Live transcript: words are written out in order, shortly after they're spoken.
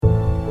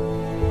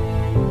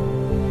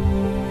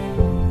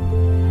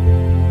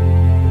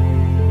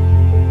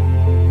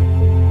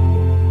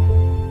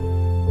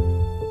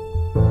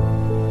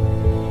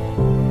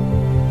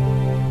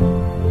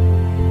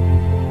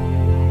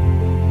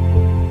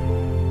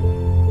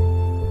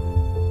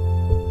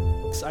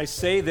I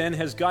say then,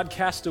 has God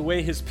cast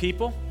away his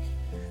people?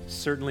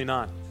 Certainly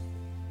not.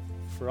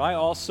 For I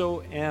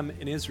also am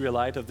an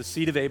Israelite of the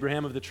seed of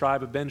Abraham of the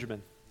tribe of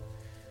Benjamin.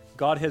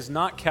 God has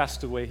not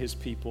cast away his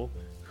people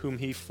whom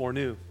he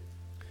foreknew.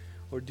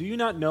 Or do you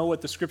not know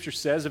what the scripture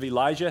says of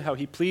Elijah, how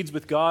he pleads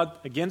with God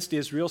against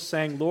Israel,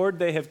 saying, Lord,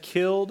 they have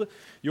killed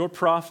your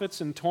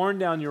prophets and torn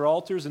down your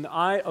altars, and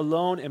I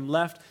alone am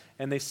left,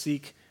 and they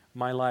seek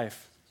my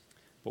life.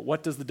 But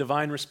what does the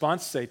divine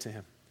response say to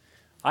him?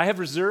 I have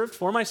reserved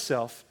for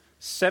myself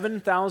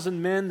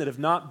 7,000 men that have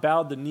not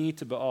bowed the knee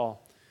to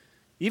Baal.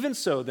 Even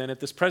so, then,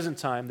 at this present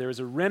time, there is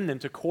a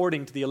remnant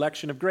according to the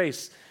election of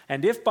grace.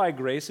 And if by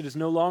grace, it is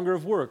no longer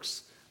of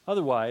works.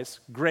 Otherwise,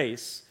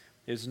 grace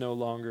is no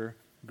longer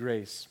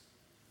grace.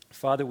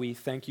 Father, we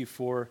thank you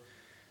for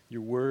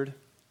your word.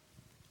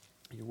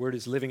 Your word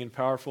is living and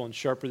powerful and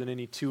sharper than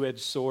any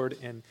two-edged sword.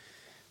 And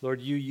Lord,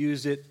 you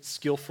use it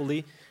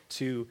skillfully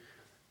to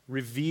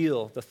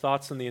reveal the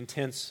thoughts and the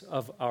intents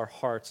of our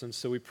hearts. And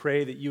so we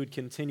pray that you would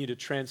continue to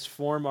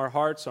transform our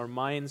hearts, our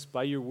minds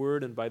by your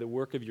word and by the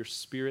work of your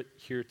Spirit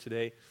here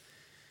today.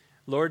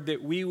 Lord,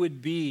 that we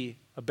would be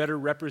a better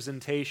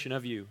representation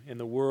of you in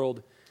the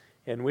world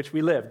in which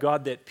we live.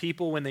 God, that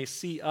people, when they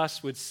see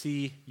us, would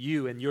see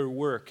you and your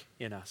work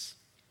in us.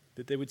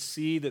 That they would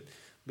see that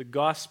the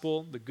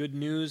gospel, the good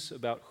news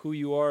about who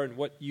you are and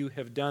what you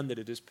have done, that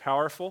it is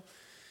powerful,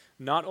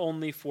 not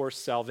only for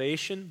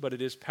salvation, but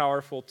it is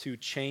powerful to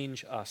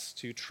change us,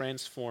 to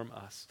transform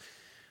us.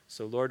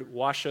 So, Lord,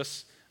 wash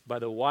us by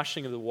the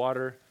washing of the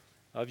water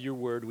of your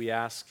word, we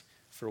ask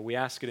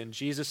it in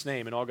Jesus'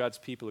 name. And all God's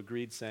people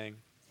agreed, saying,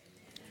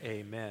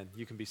 Amen.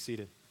 You can be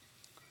seated.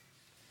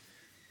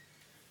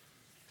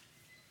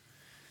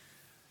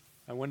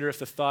 I wonder if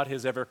the thought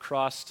has ever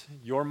crossed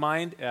your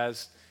mind,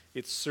 as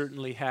it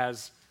certainly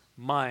has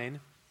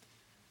mine,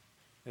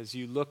 as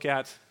you look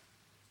at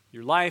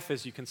your life,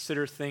 as you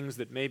consider things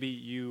that maybe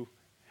you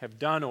have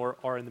done or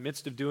are in the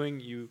midst of doing,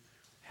 you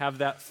have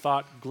that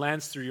thought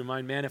glance through your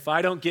mind, man, if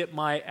I don't get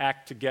my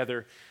act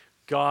together,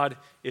 God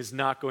is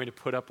not going to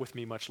put up with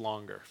me much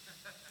longer.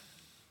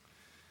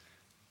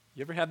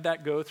 You ever had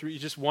that go through? You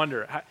just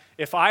wonder,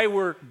 if I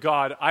were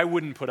God, I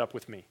wouldn't put up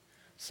with me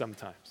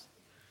sometimes.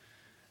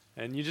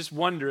 And you just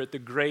wonder at the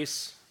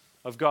grace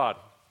of God,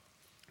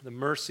 the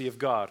mercy of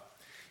God.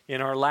 In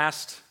our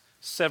last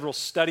several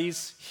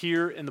studies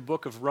here in the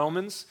book of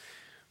Romans,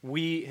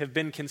 we have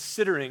been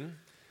considering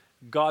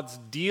God's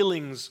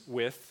dealings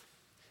with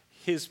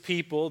his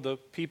people, the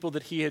people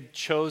that he had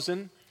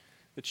chosen,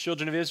 the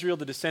children of Israel,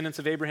 the descendants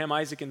of Abraham,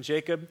 Isaac, and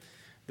Jacob,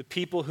 the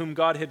people whom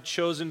God had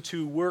chosen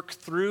to work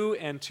through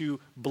and to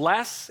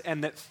bless,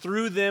 and that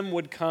through them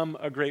would come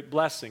a great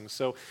blessing.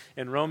 So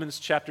in Romans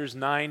chapters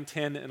 9,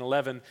 10, and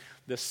 11,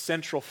 the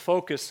central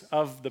focus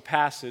of the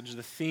passage,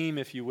 the theme,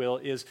 if you will,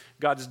 is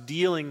God's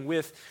dealing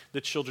with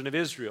the children of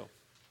Israel.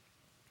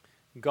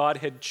 God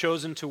had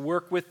chosen to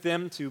work with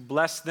them, to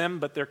bless them,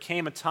 but there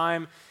came a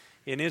time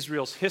in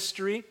Israel's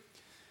history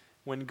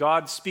when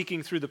God,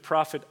 speaking through the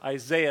prophet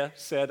Isaiah,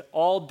 said,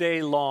 all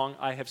day long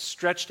I have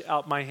stretched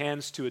out my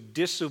hands to a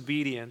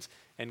disobedient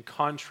and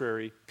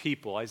contrary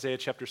people. Isaiah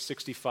chapter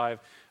 65,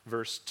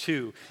 verse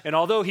 2. And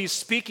although he's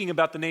speaking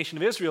about the nation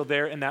of Israel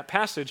there in that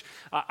passage,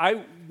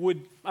 I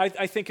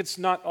think it's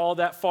not all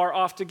that far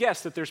off to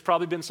guess that there's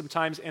probably been some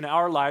times in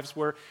our lives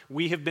where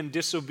we have been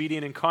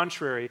disobedient and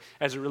contrary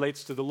as it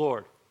relates to the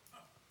Lord.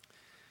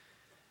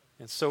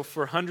 And so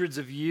for hundreds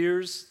of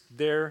years,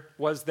 there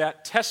was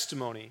that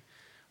testimony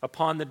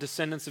upon the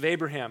descendants of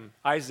Abraham,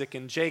 Isaac,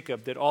 and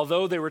Jacob, that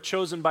although they were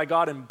chosen by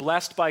God and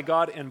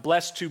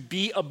blessed to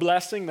be a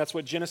blessing, that's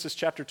what Genesis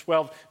chapter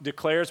 12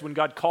 declares. When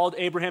God called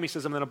Abraham, he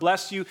says, I'm going to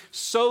bless you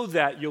so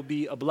that you'll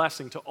be a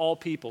blessing to all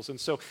peoples. And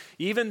so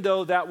even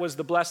though that was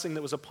the blessing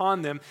that was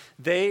upon them,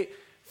 they,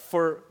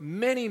 for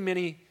many,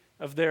 many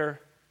of their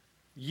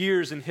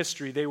years in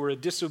history, they were a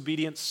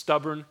disobedient,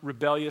 stubborn,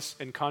 rebellious,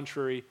 and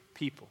contrary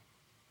people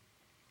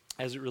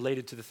as it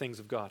related to the things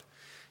of God.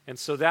 And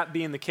so that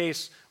being the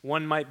case,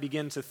 one might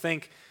begin to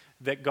think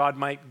that God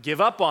might give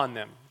up on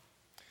them.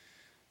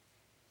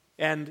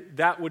 And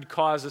that would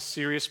cause a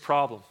serious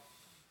problem.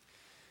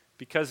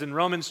 Because in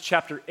Romans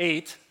chapter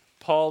 8,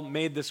 Paul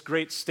made this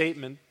great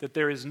statement that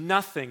there is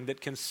nothing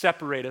that can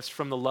separate us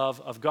from the love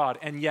of God.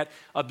 And yet,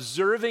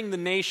 observing the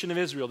nation of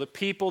Israel, the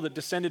people that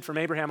descended from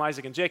Abraham,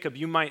 Isaac, and Jacob,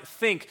 you might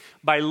think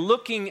by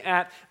looking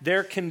at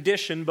their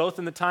condition, both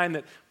in the time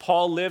that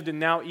Paul lived and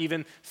now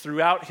even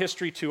throughout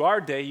history to our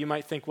day, you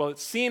might think, well, it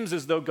seems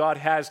as though God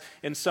has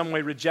in some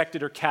way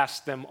rejected or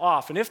cast them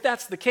off. And if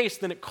that's the case,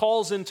 then it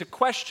calls into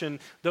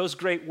question those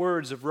great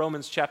words of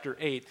Romans chapter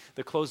 8,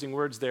 the closing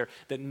words there,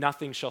 that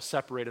nothing shall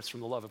separate us from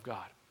the love of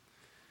God.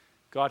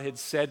 God had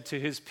said to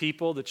his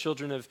people, the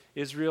children of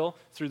Israel,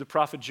 through the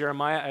prophet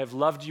Jeremiah, I have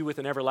loved you with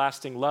an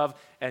everlasting love,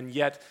 and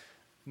yet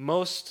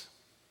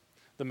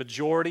the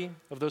majority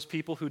of those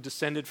people who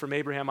descended from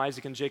Abraham,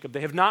 Isaac, and Jacob,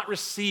 they have not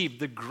received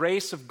the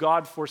grace of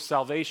God for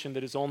salvation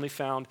that is only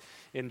found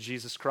in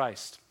Jesus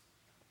Christ.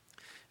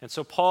 And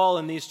so Paul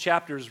in these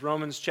chapters,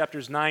 Romans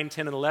chapters 9,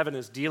 10, and 11,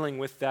 is dealing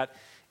with that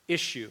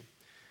issue.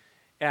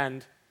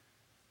 And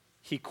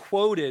he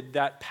quoted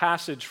that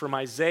passage from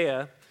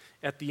Isaiah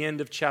at the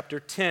end of chapter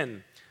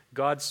 10.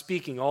 God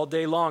speaking, all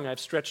day long I've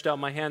stretched out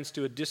my hands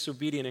to a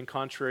disobedient and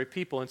contrary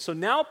people. And so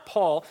now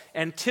Paul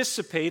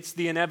anticipates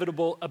the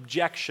inevitable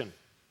objection.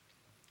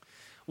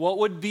 What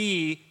would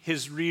be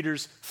his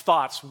readers'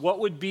 thoughts? What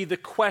would be the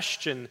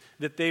question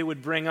that they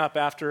would bring up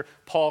after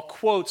Paul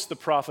quotes the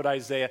prophet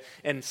Isaiah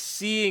and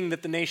seeing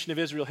that the nation of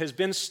Israel has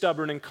been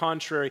stubborn and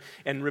contrary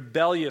and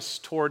rebellious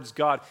towards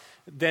God?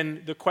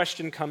 Then the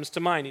question comes to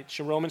mind. It's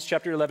Romans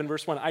chapter 11,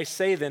 verse 1. I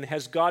say then,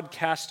 has God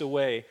cast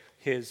away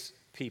his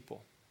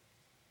people?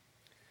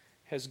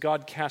 Has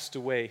God cast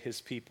away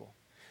his people?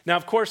 Now,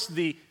 of course,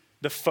 the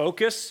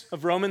focus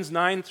of Romans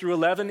 9 through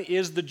 11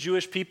 is the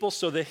Jewish people,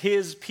 so the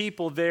his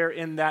people there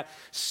in that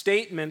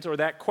statement or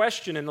that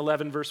question in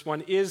 11 verse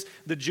 1 is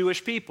the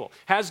Jewish people.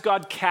 Has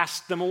God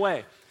cast them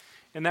away?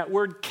 And that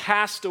word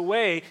cast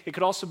away, it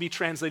could also be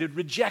translated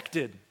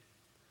rejected.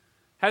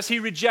 Has he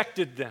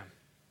rejected them?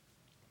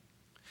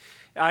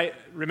 I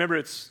remember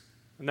it's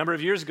a number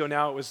of years ago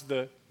now, it was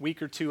the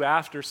week or two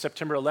after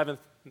September 11th,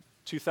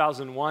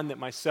 2001, that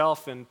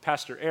myself and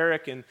Pastor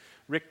Eric and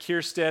Rick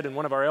Kierstead and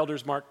one of our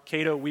elders, Mark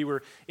Cato, we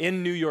were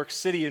in New York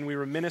City and we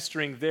were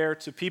ministering there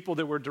to people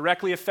that were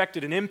directly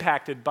affected and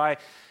impacted by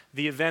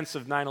the events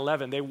of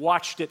 9/11. They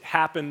watched it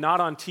happen,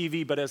 not on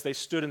TV, but as they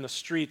stood in the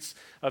streets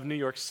of New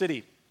York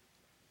City.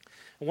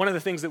 One of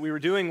the things that we were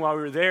doing while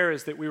we were there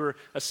is that we were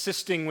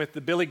assisting with the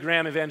Billy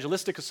Graham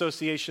Evangelistic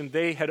Association.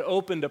 They had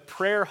opened a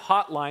prayer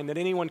hotline that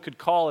anyone could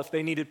call if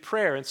they needed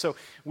prayer. And so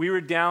we were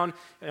down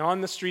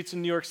on the streets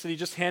in New York City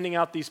just handing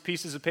out these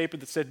pieces of paper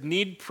that said,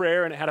 need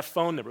prayer, and it had a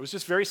phone number. It was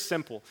just very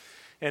simple.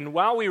 And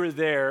while we were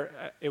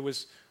there,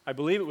 I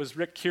believe it was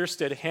Rick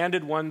Kierstead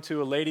handed one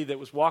to a lady that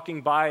was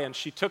walking by, and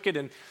she took it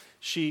and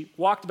she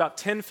walked about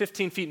 10,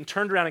 15 feet and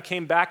turned around and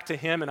came back to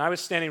him, and I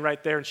was standing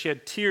right there, and she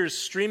had tears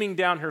streaming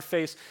down her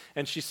face,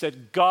 and she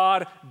said,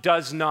 God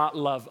does not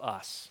love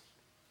us.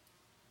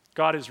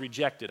 God has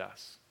rejected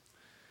us.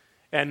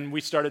 And we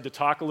started to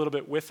talk a little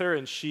bit with her,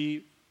 and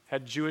she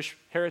had Jewish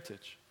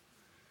heritage.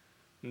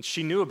 And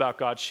she knew about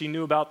God. She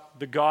knew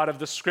about the God of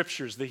the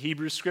Scriptures, the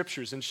Hebrew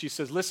Scriptures. And she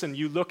says, listen,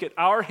 you look at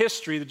our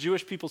history, the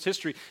Jewish people's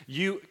history,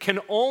 you can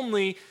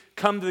only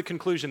come to the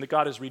conclusion that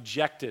God has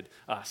rejected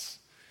us.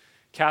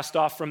 Cast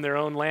off from their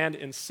own land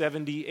in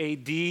 70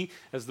 A.D.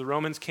 as the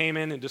Romans came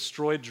in and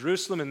destroyed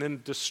Jerusalem and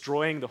then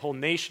destroying the whole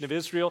nation of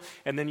Israel.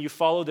 And then you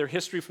follow their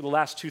history for the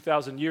last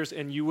 2,000 years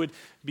and you would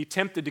be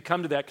tempted to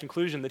come to that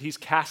conclusion that he's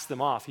cast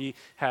them off. He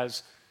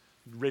has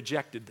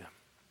rejected them.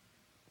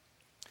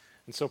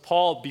 And so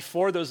Paul,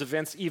 before those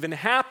events even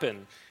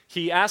happen,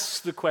 he asks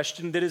the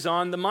question that is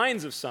on the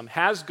minds of some.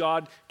 Has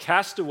God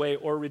cast away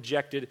or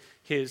rejected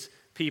his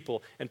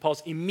people? And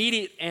Paul's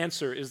immediate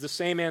answer is the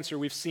same answer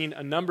we've seen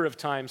a number of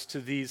times to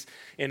these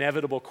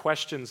inevitable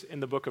questions in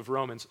the book of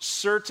Romans.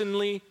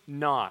 Certainly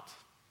not.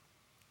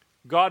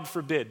 God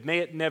forbid. May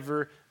it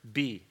never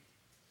be.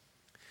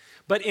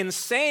 But in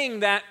saying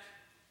that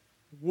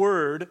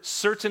word,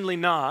 certainly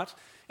not,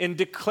 in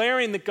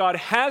declaring that God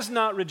has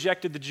not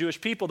rejected the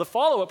Jewish people, the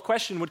follow-up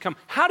question would come,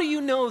 how do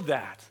you know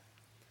that?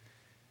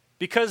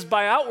 Because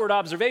by outward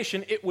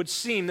observation, it would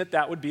seem that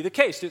that would be the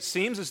case. It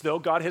seems as though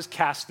God has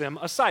cast them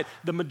aside.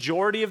 The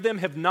majority of them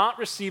have not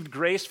received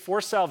grace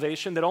for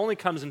salvation that only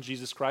comes in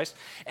Jesus Christ,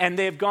 and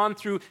they have gone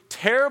through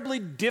terribly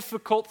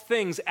difficult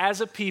things as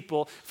a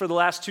people for the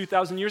last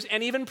 2,000 years,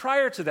 and even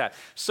prior to that.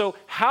 So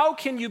how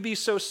can you be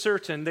so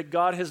certain that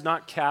God has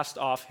not cast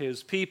off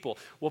his people?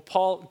 Well,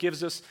 Paul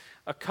gives us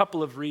a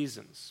couple of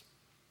reasons.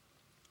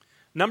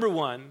 Number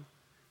one,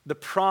 the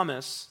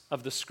promise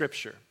of the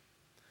Scripture.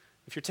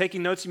 If you're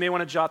taking notes, you may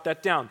want to jot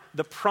that down.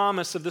 The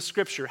promise of the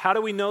Scripture. How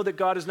do we know that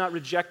God has not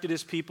rejected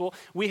his people?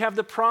 We have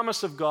the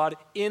promise of God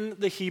in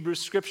the Hebrew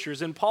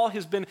Scriptures. And Paul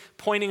has been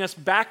pointing us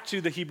back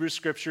to the Hebrew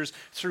Scriptures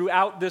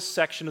throughout this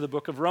section of the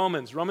book of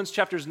Romans. Romans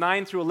chapters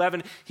 9 through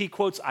 11, he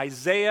quotes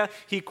Isaiah,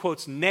 he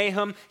quotes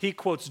Nahum, he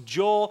quotes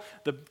Joel,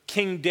 the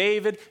King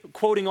David,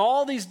 quoting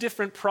all these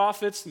different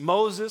prophets,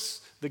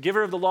 Moses, the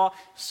giver of the law.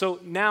 So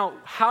now,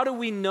 how do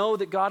we know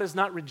that God has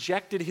not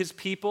rejected his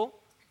people?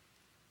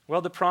 Well,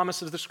 the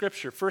promise of the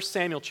Scripture. 1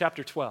 Samuel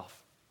chapter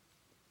 12.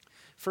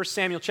 1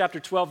 Samuel chapter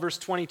 12, verse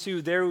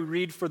 22, there we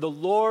read, for the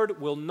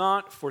Lord will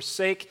not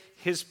forsake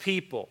his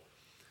people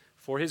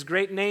for his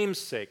great name's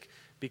sake,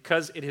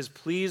 because it has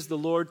pleased the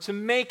Lord to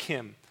make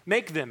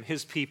them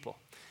his people.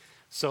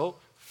 So,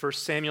 1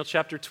 Samuel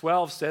chapter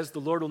 12 says the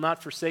Lord will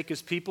not forsake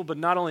his people, but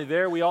not only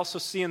there, we also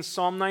see in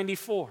Psalm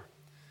 94.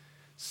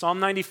 Psalm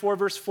 94,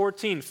 verse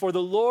 14, for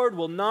the Lord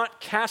will not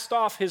cast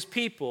off his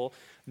people,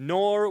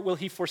 nor will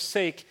he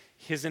forsake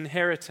his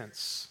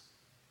inheritance.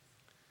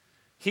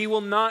 He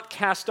will not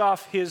cast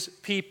off his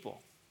people.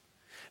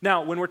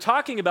 Now, when we're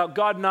talking about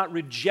God not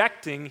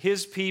rejecting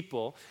his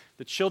people,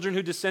 the children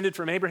who descended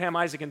from Abraham,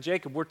 Isaac, and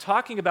Jacob, we're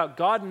talking about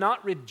God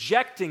not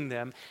rejecting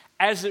them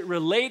as it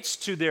relates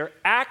to their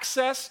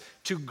access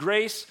to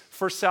grace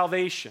for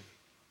salvation.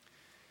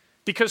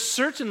 Because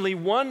certainly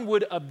one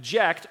would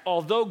object,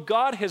 although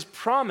God has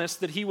promised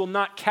that he will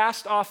not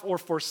cast off or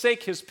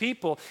forsake his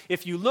people,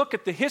 if you look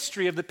at the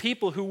history of the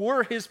people who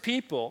were his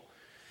people,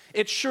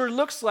 it sure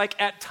looks like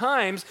at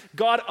times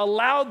God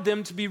allowed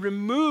them to be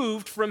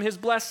removed from his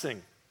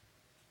blessing.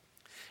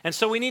 And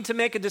so we need to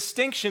make a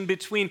distinction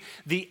between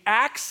the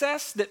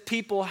access that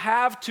people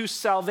have to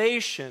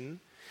salvation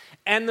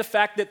and the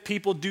fact that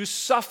people do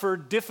suffer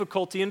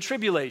difficulty and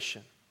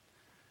tribulation.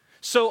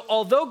 So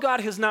although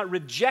God has not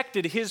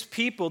rejected his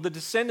people, the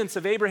descendants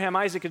of Abraham,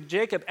 Isaac, and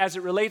Jacob, as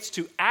it relates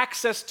to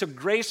access to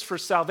grace for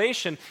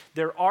salvation,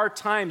 there are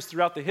times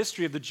throughout the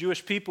history of the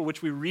Jewish people,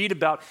 which we read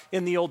about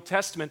in the Old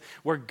Testament,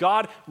 where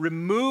God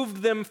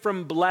removed them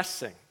from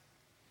blessing.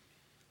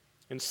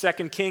 In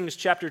 2 Kings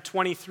chapter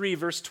 23,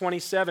 verse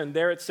 27,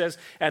 there it says,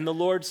 "And the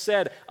Lord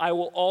said, I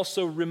will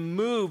also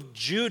remove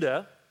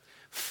Judah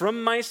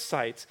from my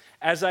sight,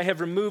 as I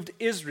have removed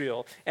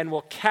Israel, and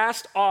will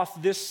cast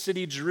off this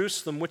city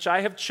Jerusalem, which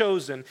I have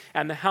chosen,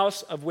 and the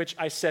house of which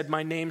I said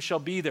my name shall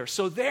be there."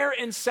 So there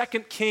in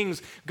 2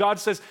 Kings, God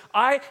says,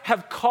 I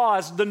have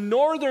caused the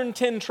northern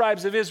 10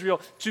 tribes of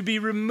Israel to be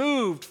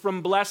removed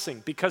from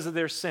blessing because of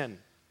their sin.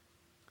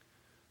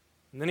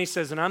 And then he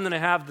says, and I'm going to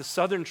have the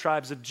southern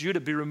tribes of Judah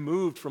be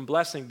removed from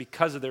blessing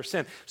because of their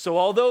sin. So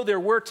although there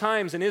were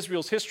times in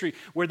Israel's history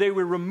where they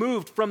were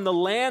removed from the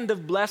land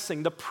of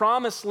blessing, the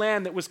promised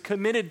land that was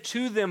committed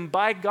to them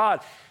by God,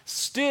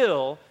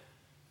 still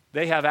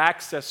they have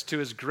access to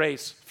his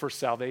grace for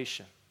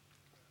salvation.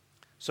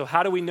 So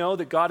how do we know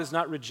that God has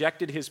not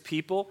rejected his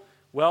people?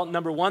 Well,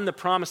 number one, the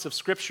promise of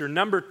Scripture.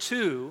 Number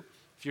two,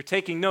 if you're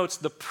taking notes,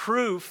 the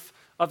proof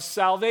of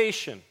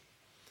salvation.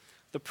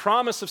 The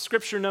promise of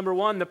Scripture, number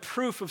one, the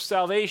proof of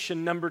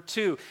salvation, number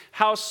two.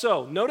 How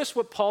so? Notice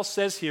what Paul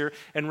says here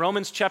in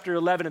Romans chapter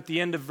 11 at the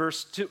end of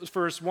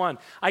verse 1.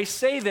 I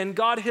say then,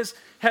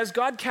 has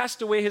God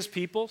cast away his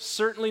people?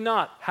 Certainly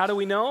not. How do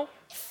we know?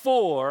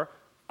 For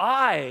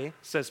I,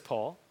 says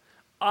Paul,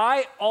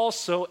 I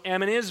also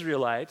am an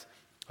Israelite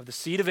of the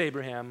seed of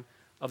Abraham,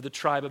 of the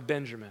tribe of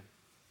Benjamin.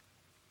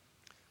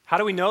 How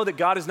do we know that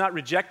God has not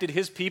rejected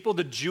his people,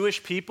 the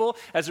Jewish people,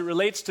 as it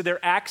relates to their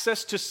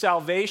access to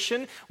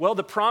salvation? Well,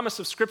 the promise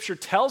of Scripture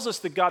tells us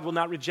that God will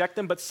not reject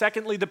them, but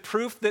secondly, the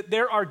proof that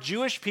there are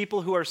Jewish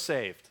people who are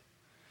saved.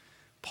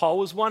 Paul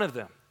was one of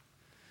them.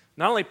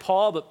 Not only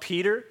Paul, but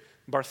Peter,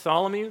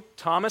 Bartholomew,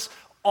 Thomas,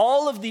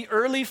 all of the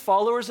early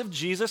followers of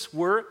Jesus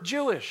were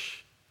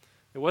Jewish.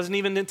 It wasn't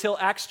even until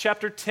Acts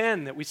chapter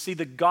 10 that we see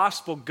the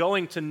gospel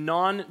going to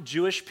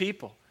non-Jewish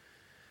people.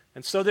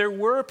 And so there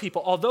were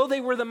people, although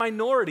they were the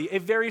minority, a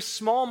very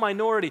small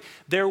minority,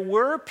 there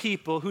were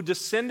people who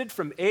descended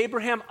from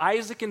Abraham,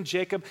 Isaac, and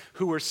Jacob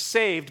who were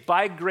saved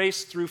by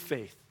grace through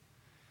faith.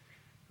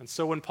 And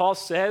so when Paul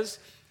says,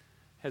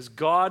 has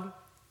God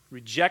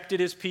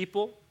rejected his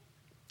people?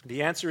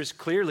 The answer is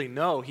clearly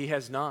no, he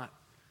has not.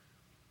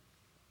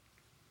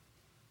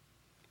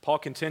 Paul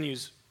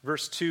continues,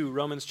 verse 2,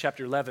 Romans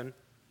chapter 11.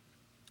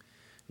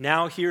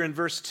 Now here in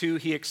verse 2,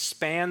 he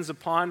expands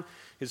upon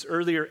his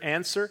earlier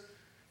answer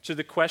to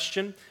the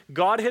question,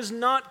 God has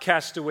not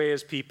cast away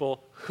his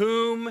people,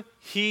 whom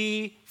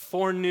he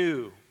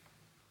foreknew.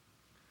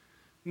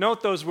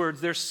 Note those words.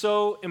 They're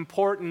so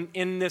important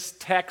in this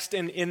text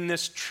and in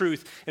this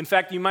truth. In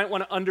fact, you might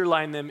want to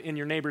underline them in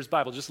your neighbor's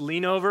Bible. Just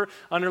lean over,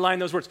 underline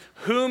those words.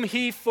 Whom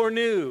he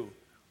foreknew.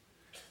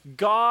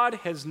 God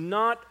has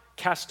not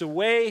cast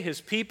away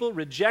his people,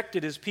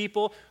 rejected his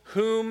people,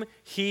 whom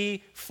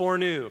he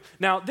foreknew.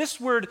 Now, this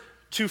word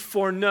to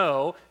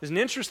foreknow is an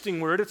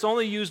interesting word. It's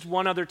only used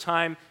one other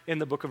time in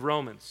the book of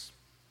Romans.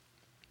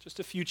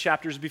 Just a few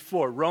chapters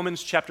before,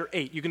 Romans chapter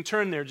 8. You can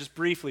turn there just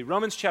briefly.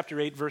 Romans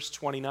chapter 8, verse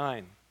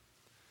 29.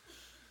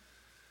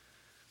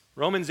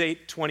 Romans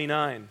 8,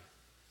 29.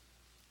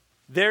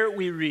 There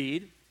we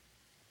read,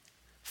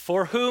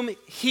 for whom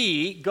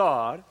he,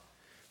 God,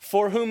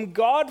 for whom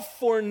God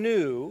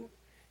foreknew,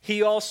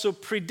 he also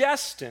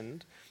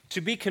predestined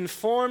to be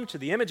conformed to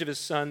the image of his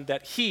Son,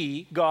 that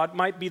he, God,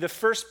 might be the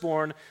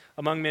firstborn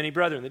among many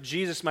brethren, that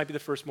Jesus might be the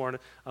firstborn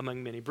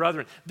among many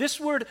brethren. This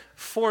word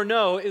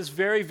foreknow is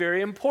very,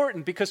 very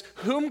important because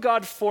whom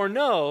God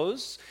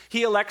foreknows,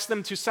 he elects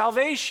them to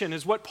salvation,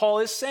 is what Paul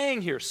is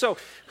saying here. So,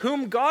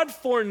 whom God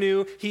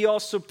foreknew, he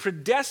also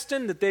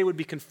predestined that they would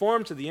be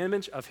conformed to the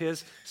image of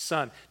his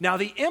Son. Now,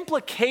 the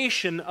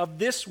implication of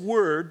this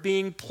word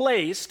being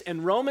placed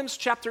in Romans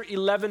chapter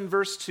 11,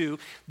 verse 2,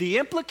 the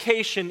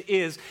implication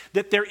is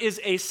that there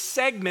is a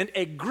segment,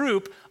 a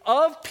group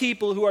of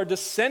people who are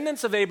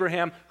descendants of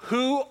Abraham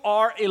who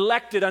are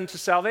elected unto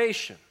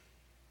salvation.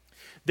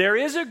 There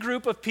is a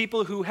group of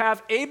people who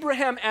have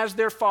Abraham as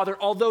their father,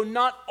 although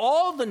not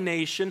all the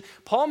nation.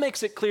 Paul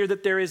makes it clear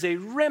that there is a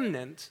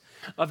remnant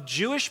of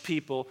Jewish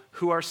people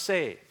who are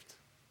saved.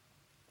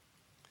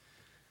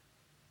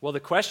 Well,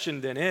 the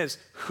question then is,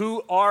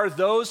 who are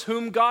those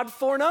whom God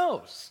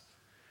foreknows?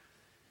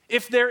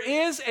 if there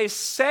is a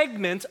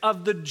segment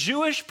of the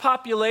Jewish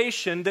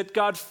population that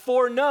God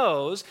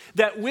foreknows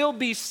that will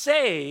be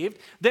saved,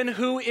 then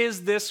who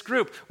is this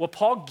group? Well,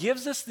 Paul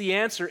gives us the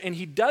answer, and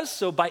he does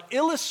so by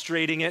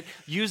illustrating it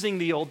using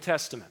the Old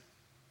Testament.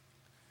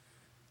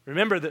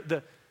 Remember that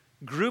the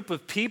group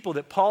of people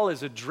that Paul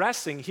is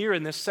addressing here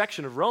in this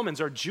section of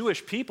Romans are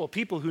Jewish people,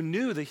 people who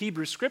knew the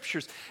Hebrew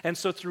Scriptures. And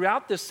so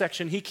throughout this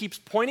section, he keeps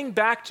pointing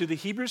back to the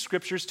Hebrew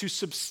Scriptures to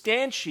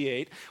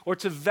substantiate or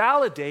to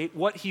validate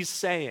what he's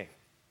saying.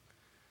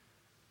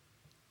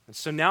 And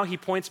so now he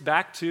points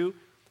back to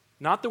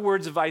not the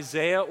words of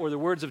Isaiah or the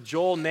words of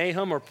Joel,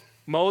 Nahum, or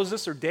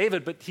Moses or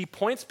David, but he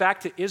points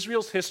back to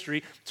Israel's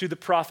history to the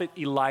prophet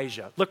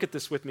Elijah. Look at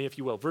this with me, if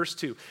you will. Verse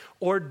 2.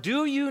 Or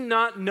do you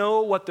not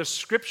know what the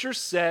Scripture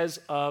says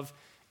of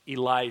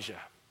Elijah?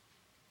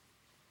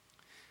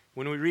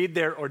 When we read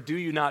there, or do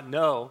you not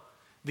know,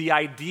 the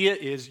idea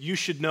is you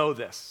should know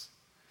this.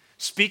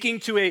 Speaking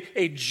to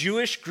a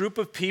Jewish group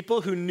of people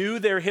who knew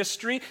their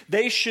history,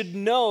 they should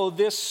know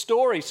this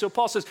story. So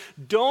Paul says,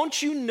 don't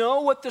you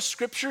know what the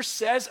Scripture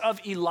says of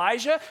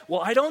Elijah?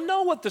 Well, I don't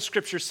know what the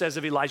Scripture says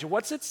of Elijah.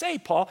 What's it say,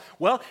 Paul?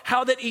 Well,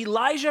 how that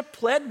Elijah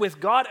pled with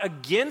God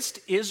against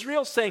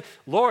Israel, saying,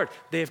 Lord,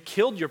 they have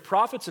killed your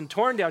prophets and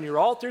torn down your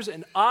altars,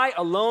 and I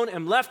alone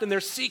am left, and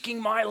they're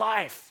seeking my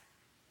life.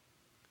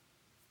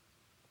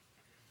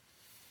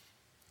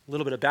 A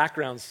little bit of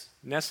background's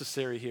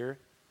necessary here.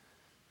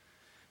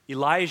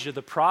 Elijah,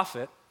 the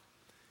prophet,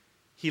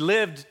 he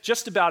lived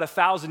just about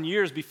 1,000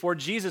 years before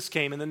Jesus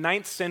came in the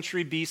 9th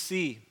century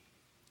BC.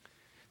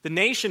 The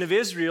nation of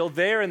Israel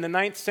there in the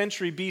 9th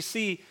century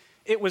BC,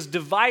 it was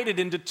divided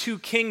into two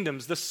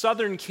kingdoms, the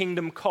southern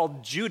kingdom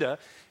called Judah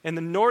and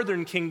the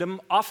northern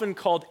kingdom often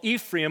called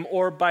Ephraim,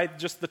 or by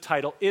just the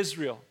title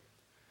Israel.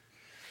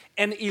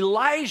 And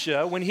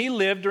Elijah, when he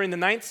lived during the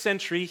 9th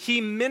century, he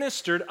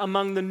ministered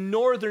among the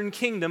northern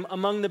kingdom,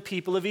 among the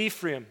people of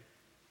Ephraim.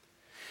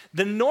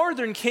 The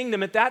northern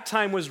kingdom at that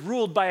time was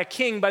ruled by a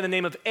king by the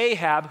name of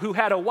Ahab, who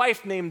had a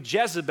wife named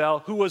Jezebel,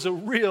 who was a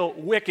real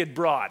wicked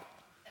broad.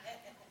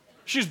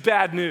 She was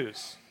bad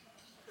news.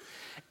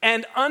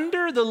 And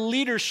under the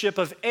leadership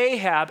of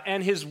Ahab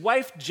and his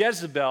wife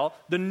Jezebel,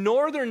 the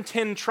northern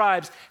 10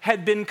 tribes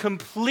had been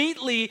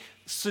completely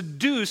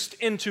seduced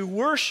into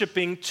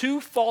worshiping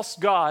two false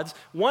gods,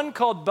 one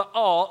called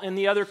Baal and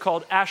the other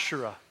called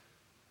Asherah.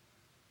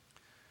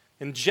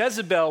 And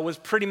Jezebel was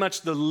pretty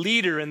much the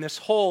leader in this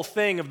whole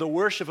thing of the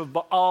worship of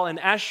Baal and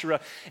Asherah.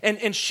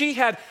 And she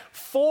had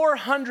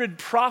 400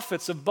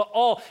 prophets of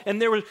Baal, and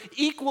there were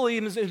equally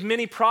as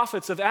many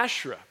prophets of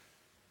Asherah.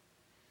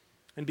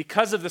 And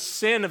because of the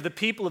sin of the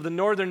people of the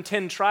northern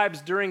 10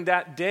 tribes during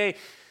that day,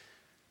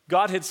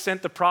 God had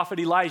sent the prophet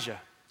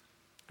Elijah.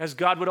 As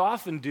God would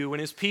often do when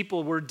his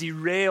people were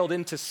derailed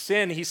into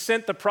sin, he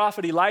sent the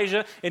prophet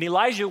Elijah, and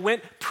Elijah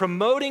went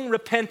promoting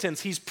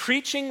repentance. He's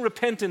preaching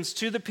repentance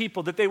to the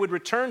people that they would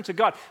return to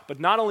God.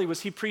 But not only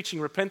was he preaching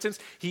repentance,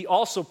 he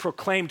also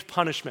proclaimed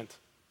punishment.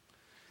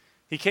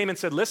 He came and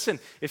said, listen,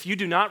 if you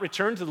do not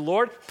return to the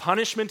Lord,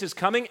 punishment is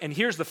coming, and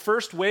here's the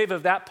first wave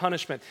of that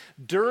punishment.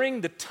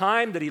 During the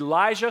time that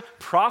Elijah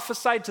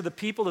prophesied to the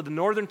people of the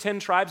northern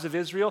 10 tribes of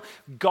Israel,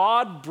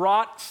 God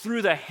brought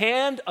through the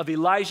hand of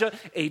Elijah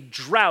a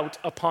drought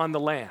upon the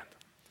land.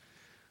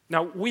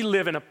 Now, we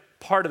live in a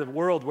part of the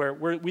world where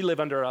we live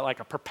under a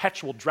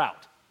perpetual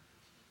drought.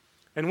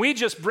 And we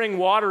just bring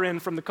water in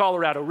from the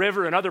Colorado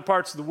River and other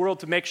parts of the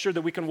world to make sure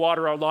that we can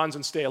water our lawns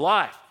and stay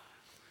alive.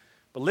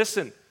 But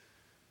listen,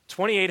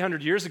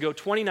 2,800 years ago,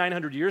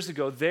 2,900 years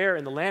ago, there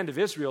in the land of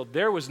Israel,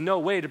 there was no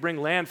way to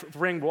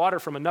bring water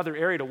from another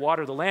area to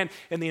water the land.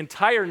 And the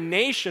entire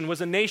nation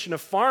was a nation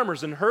of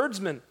farmers and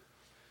herdsmen.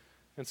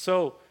 And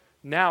so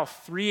now,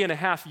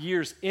 3.5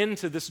 years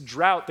into this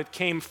drought that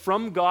came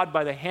from God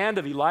by the hand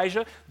of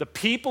Elijah, the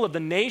people of the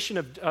nation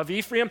of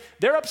Ephraim,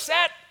 they're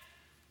upset.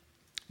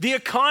 The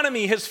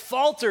economy has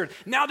faltered.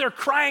 Now they're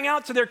crying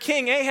out to their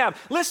king, Ahab,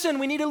 listen,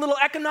 we need a little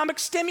economic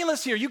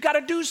stimulus here. You got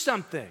to do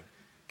something.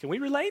 Can we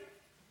relate?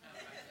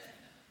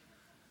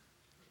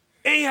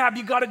 Ahab,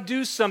 you got to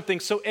do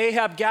something. So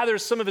Ahab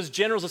gathers some of his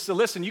generals and says,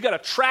 listen, you got to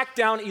track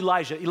down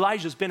Elijah.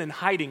 Elijah's been in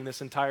hiding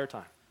this entire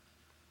time.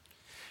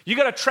 You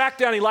got to track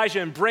down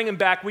Elijah and bring him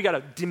back. We got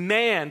to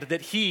demand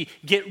that he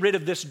get rid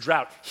of this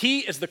drought. He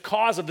is the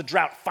cause of the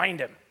drought. Find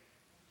him.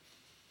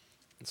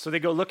 And so they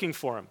go looking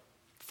for him.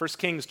 1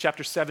 Kings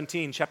chapter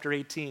 17, chapter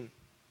 18.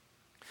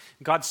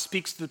 God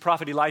speaks to the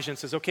prophet Elijah and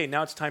says, okay,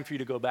 now it's time for you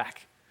to go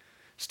back.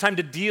 It's time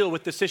to deal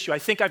with this issue. I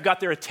think I've got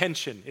their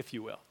attention, if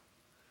you will.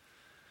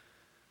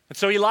 And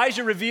so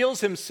Elijah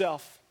reveals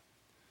himself.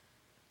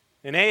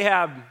 And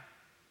Ahab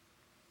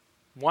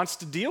wants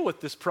to deal with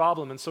this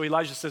problem. And so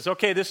Elijah says,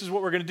 okay, this is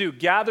what we're going to do.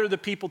 Gather the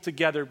people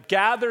together.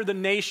 Gather the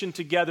nation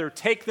together.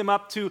 Take them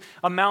up to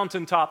a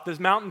mountaintop. This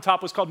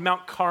mountaintop was called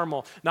Mount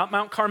Carmel. Not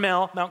Mount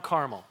Carmel, Mount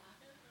Carmel.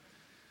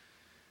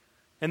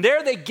 And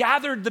there they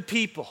gathered the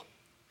people.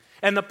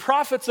 And the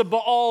prophets of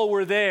Baal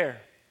were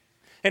there.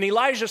 And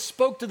Elijah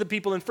spoke to the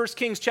people in 1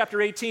 Kings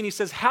chapter 18. He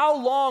says,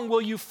 how long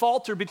will you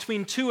falter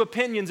between two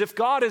opinions? If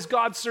God is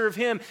God, serve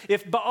him.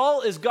 If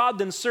Baal is God,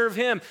 then serve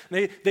him.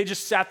 They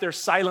just sat there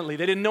silently.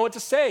 They didn't know what to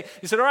say.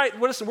 He said, all right,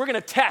 listen, we're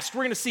going to test.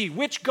 We're going to see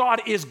which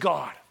God is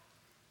God.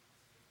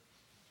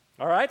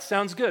 All right,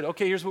 sounds good.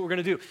 Okay, here's what we're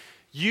going to do.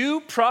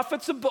 You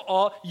prophets of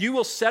Baal, you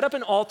will set up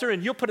an altar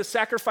and you'll put a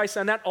sacrifice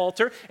on that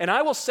altar, and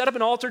I will set up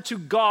an altar to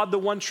God, the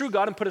one true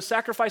God, and put a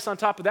sacrifice on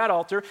top of that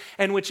altar,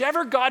 and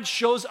whichever God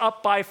shows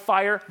up by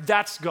fire,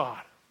 that's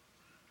God.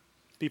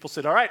 People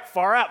said, all right,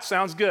 far out,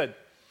 sounds good.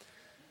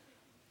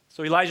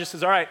 So Elijah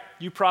says, all right,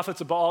 you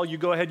prophets of Baal, you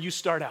go ahead, you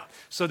start out.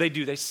 So they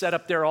do. They set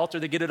up their altar.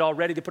 They get it all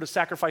ready. They put a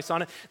sacrifice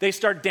on it. They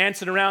start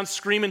dancing around,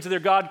 screaming to their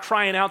God,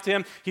 crying out to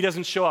him. He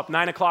doesn't show up.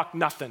 9 o'clock,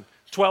 nothing.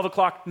 12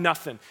 o'clock,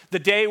 nothing. The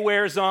day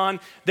wears on.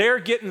 They're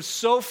getting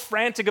so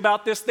frantic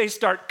about this, they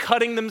start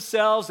cutting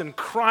themselves and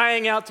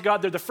crying out to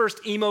God. They're the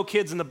first emo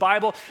kids in the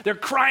Bible. They're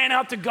crying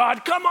out to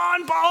God, come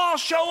on, Baal,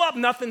 show up.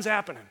 Nothing's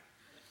happening.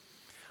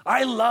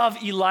 I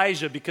love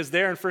Elijah because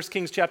there in 1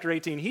 Kings chapter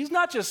 18, he's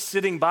not just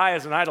sitting by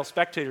as an idle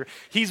spectator.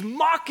 He's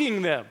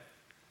mocking them.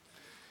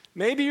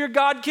 Maybe your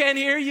God can't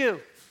hear you.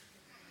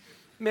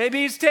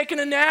 Maybe he's taking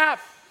a nap.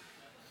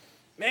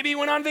 Maybe he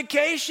went on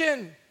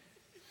vacation.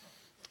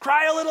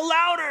 Cry a little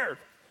louder.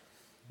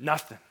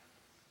 Nothing.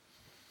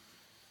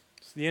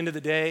 It's the end of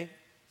the day.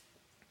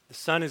 The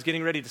sun is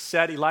getting ready to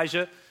set.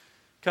 Elijah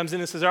comes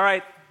in and says, all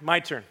right, my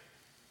turn.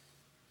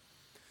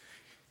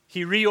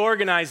 He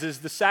reorganizes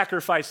the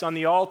sacrifice on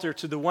the altar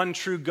to the one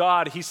true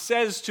God. He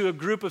says to a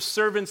group of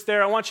servants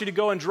there, I want you to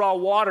go and draw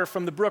water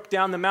from the brook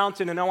down the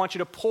mountain, and I want you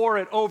to pour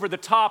it over the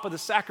top of the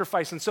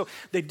sacrifice. And so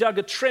they dug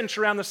a trench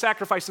around the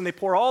sacrifice, and they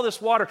pour all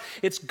this water.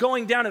 It's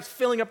going down, it's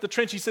filling up the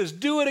trench. He says,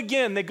 do it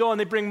again. They go and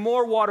they bring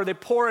more water. They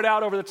pour it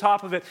out over the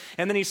top of it.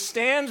 And then he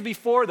stands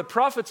before the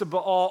prophets of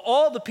Baal,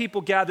 all the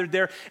people gathered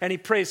there, and he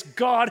prays,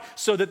 God,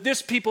 so that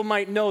this people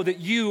might know that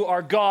you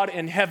are God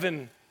in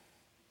heaven.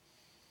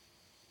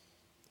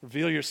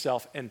 Reveal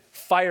yourself, and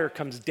fire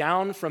comes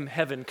down from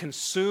heaven,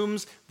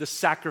 consumes the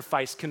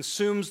sacrifice,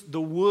 consumes the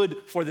wood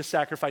for the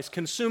sacrifice,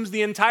 consumes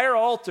the entire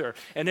altar,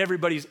 and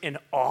everybody's in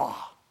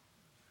awe.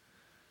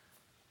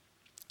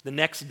 The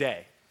next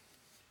day,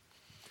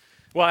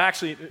 well,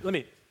 actually, let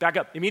me back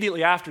up.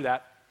 Immediately after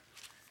that,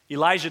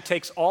 Elijah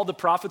takes all the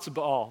prophets of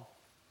Baal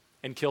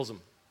and kills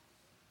them,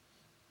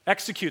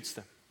 executes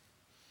them.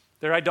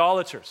 They're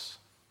idolaters.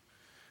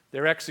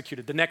 They're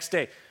executed. The next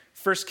day,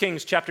 1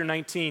 Kings chapter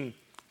 19,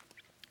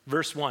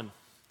 Verse 1,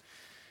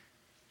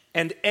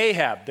 and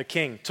Ahab, the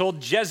king,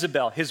 told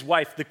Jezebel, his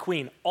wife, the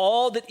queen,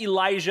 all that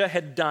Elijah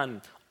had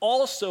done,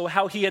 also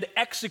how he had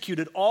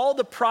executed all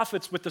the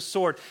prophets with the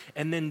sword.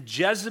 And then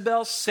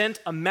Jezebel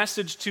sent a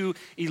message to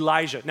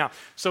Elijah. Now,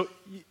 so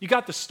you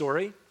got the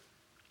story.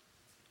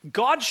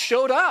 God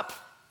showed up.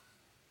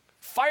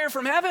 Fire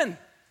from heaven.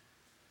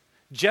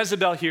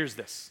 Jezebel hears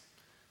this.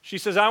 She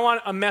says, I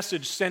want a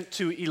message sent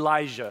to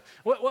Elijah.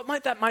 What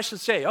might that message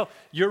say? Oh,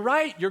 you're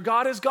right. Your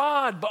God is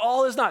God, but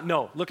all is not.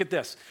 No, look at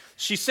this.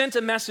 She sent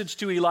a message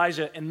to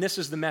Elijah, and this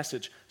is the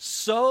message.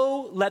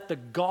 So let the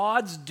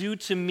gods do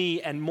to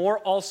me and more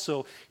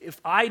also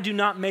if I do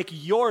not make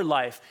your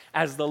life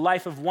as the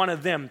life of one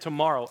of them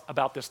tomorrow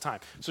about this time.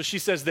 So she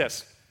says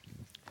this,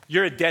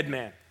 you're a dead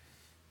man.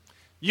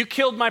 You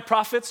killed my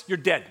prophets, you're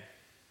dead.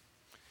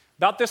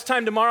 About this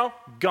time tomorrow,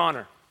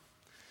 goner.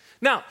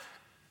 Now,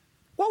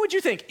 what would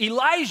you think?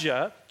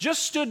 Elijah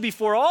just stood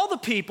before all the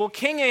people.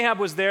 King Ahab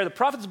was there. The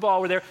prophets of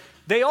Baal were there.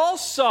 They all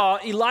saw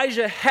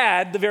Elijah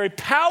had the very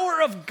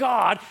power of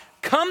God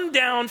come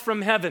down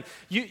from heaven.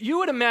 You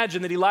would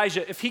imagine that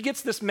Elijah, if he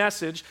gets this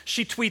message,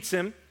 she tweets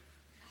him,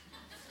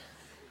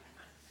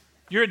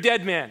 you're a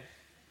dead man.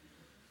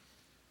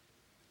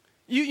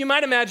 You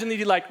might imagine that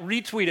he'd like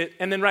retweet it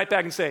and then write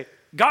back and say,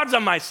 God's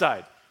on my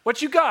side.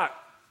 What you got?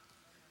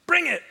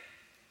 Bring it.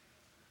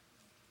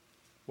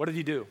 What did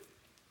he do?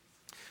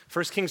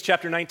 1 Kings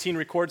chapter 19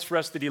 records for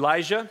us that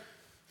Elijah,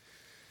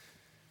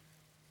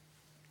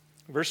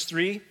 verse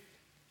 3,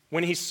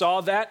 when he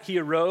saw that, he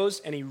arose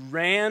and he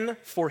ran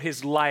for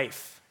his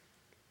life.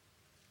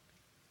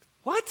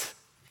 What?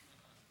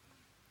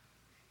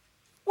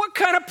 What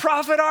kind of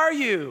prophet are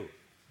you?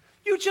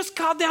 You just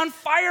called down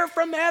fire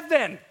from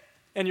heaven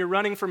and you're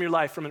running from your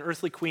life from an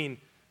earthly queen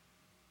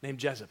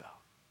named Jezebel.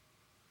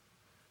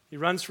 He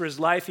runs for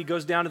his life. He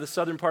goes down to the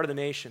southern part of the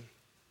nation.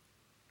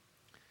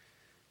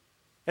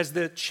 As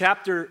the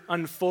chapter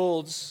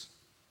unfolds,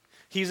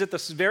 he's at the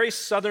very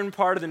southern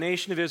part of the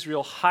nation of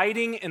Israel,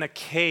 hiding in a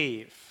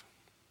cave.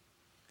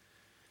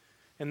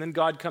 And then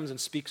God comes and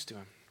speaks to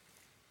him.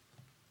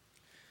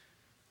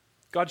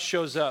 God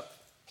shows up.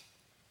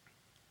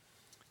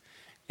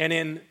 And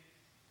in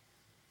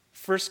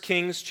 1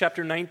 Kings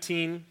chapter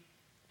 19,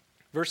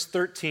 verse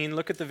 13,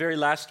 look at the very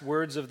last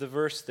words of the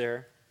verse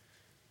there.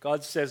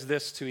 God says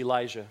this to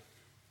Elijah.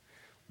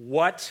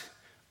 What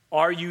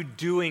are you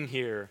doing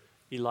here,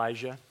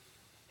 Elijah?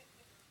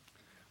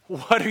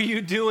 What are you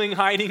doing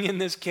hiding in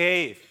this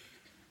cave?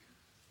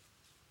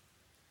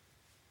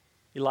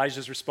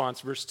 Elijah's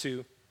response, verse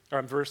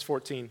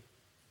 14.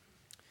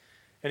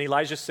 And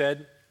Elijah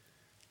said,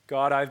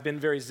 God, I've been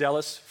very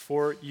zealous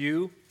for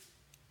you.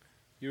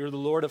 You are the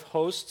Lord of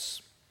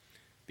hosts.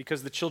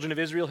 Because the children of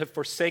Israel have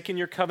forsaken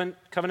your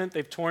covenant,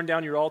 they've torn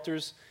down your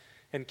altars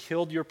and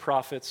killed your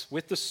prophets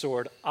with the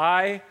sword.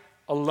 I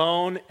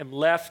alone am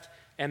left,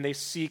 and they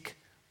seek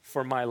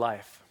for my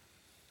life.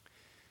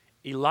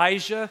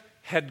 Elijah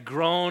had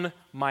grown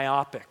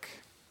myopic,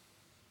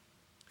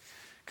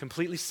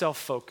 completely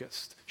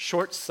self-focused,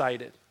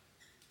 short-sighted.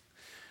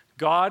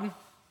 God,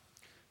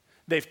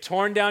 they've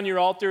torn down your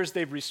altars,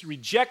 they've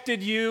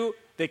rejected you,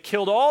 they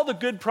killed all the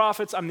good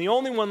prophets, I'm the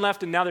only one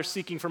left, and now they're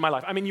seeking for my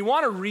life. I mean, you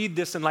want to read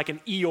this in like an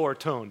Eeyore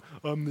tone.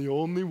 I'm the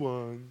only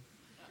one.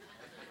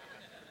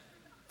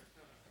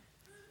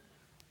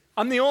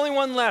 I'm the only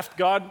one left,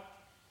 God.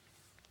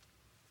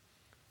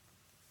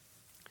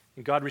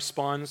 And God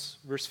responds,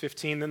 verse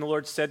 15, then the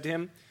Lord said to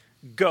him,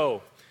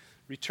 go,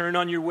 return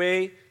on your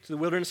way to the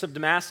wilderness of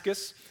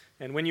Damascus,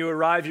 and when you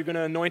arrive, you're going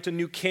to anoint a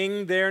new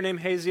king there named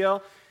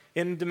Hazael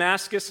in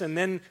Damascus, and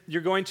then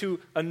you're going to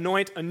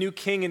anoint a new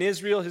king in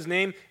Israel. His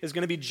name is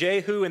going to be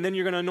Jehu, and then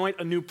you're going to anoint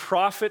a new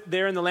prophet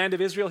there in the land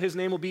of Israel. His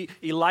name will be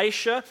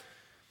Elisha.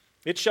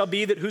 It shall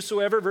be that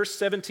whosoever, verse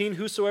 17,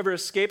 whosoever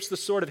escapes the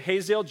sword of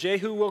Hazael,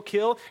 Jehu will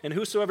kill, and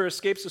whosoever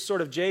escapes the sword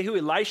of Jehu,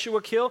 Elisha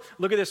will kill.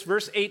 Look at this,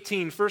 verse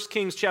 18, 1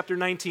 Kings chapter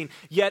 19.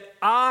 Yet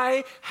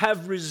I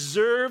have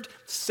reserved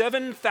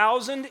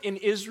 7,000 in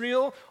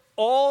Israel,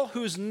 all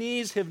whose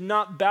knees have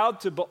not bowed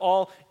to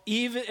Baal,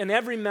 even in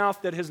every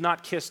mouth that has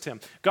not kissed him.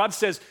 God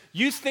says,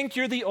 you think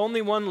you're the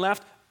only one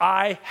left?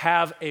 I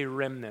have a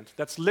remnant.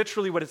 That's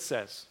literally what it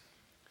says.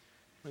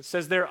 It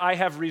says there, I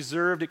have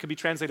reserved, it could be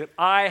translated,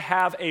 I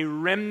have a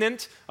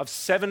remnant of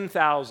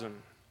 7,000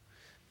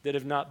 that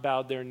have not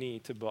bowed their knee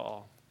to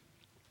Baal.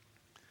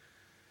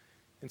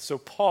 And so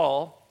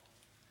Paul,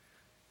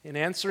 in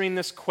answering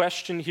this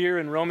question here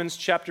in Romans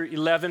chapter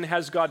 11,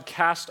 has God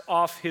cast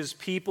off his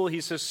people? He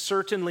says,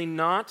 certainly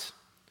not.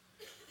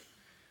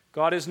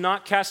 God has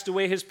not cast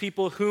away his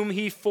people whom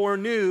he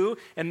foreknew.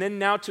 And then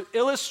now to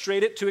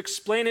illustrate it, to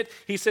explain it,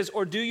 he says,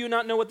 or do you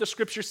not know what the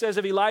scripture says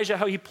of Elijah,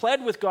 how he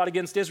pled with God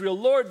against Israel?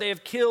 Lord, they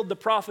have killed the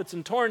prophets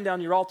and torn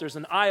down your altars,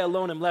 and I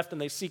alone am left,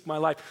 and they seek my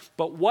life.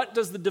 But what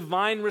does the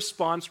divine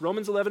response,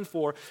 Romans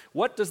 11:4,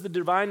 what does the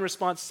divine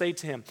response say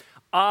to him?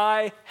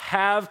 I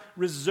have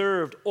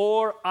reserved,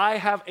 or I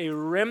have a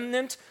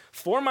remnant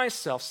for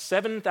myself,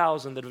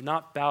 7,000 that have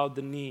not bowed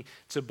the knee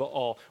to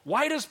Baal.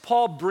 Why does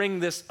Paul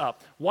bring this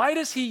up? Why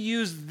does he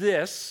use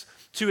this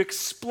to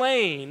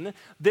explain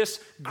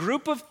this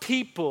group of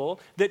people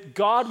that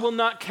God will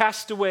not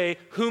cast away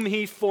whom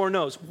he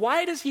foreknows?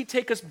 Why does he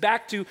take us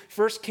back to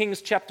 1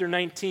 Kings chapter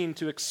 19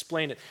 to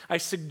explain it? I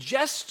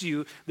suggest to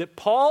you that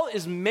Paul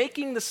is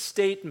making the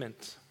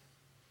statement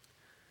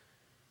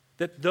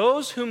that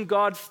those whom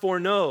God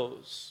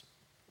foreknows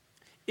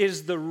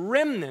is the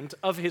remnant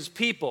of his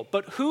people.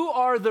 But who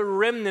are the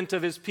remnant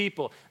of his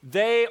people?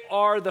 They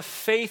are the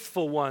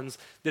faithful ones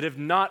that have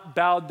not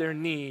bowed their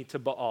knee to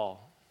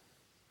Baal.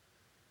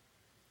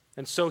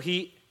 And so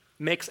he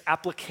makes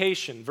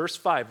application. Verse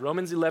 5,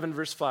 Romans 11,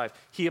 verse 5.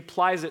 He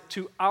applies it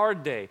to our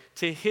day,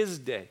 to his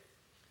day.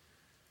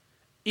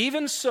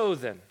 Even so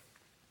then,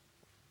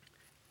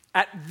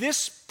 at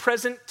this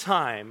present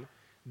time,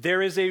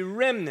 there is a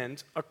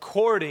remnant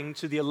according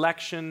to the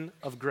election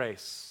of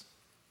grace.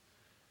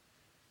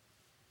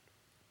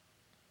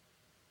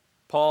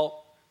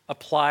 Paul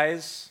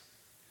applies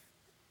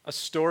a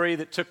story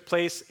that took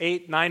place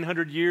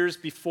 900 years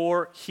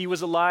before he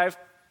was alive,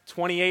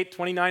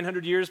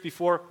 2,900 years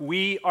before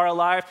we are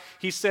alive.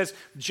 He says,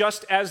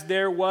 just as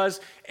there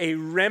was a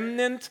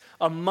remnant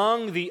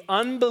among the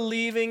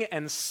unbelieving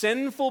and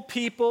sinful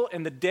people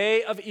in the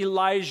day of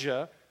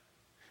Elijah,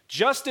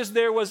 just as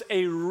there was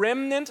a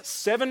remnant,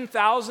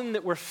 7,000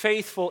 that were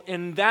faithful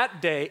in that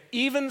day,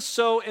 even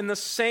so in the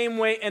same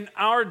way in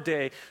our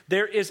day,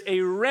 there is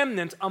a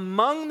remnant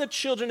among the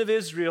children of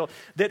Israel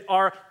that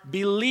are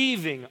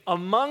believing.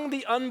 Among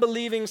the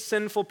unbelieving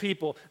sinful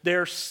people,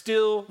 there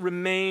still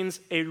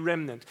remains a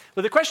remnant.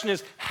 But the question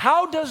is,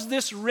 how does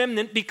this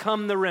remnant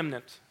become the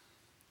remnant?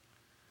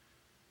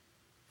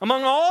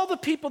 Among all the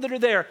people that are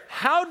there,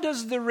 how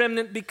does the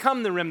remnant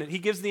become the remnant? He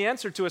gives the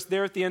answer to us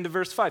there at the end of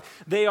verse 5.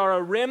 They are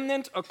a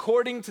remnant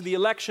according to the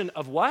election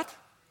of what?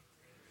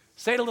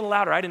 Say it a little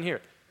louder, I didn't hear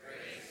it.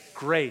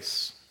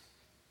 Grace.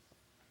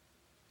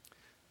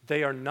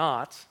 They are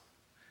not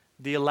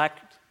the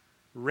elect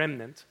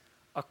remnant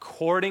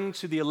according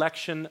to the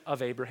election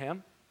of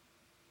Abraham.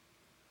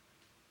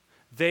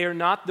 They are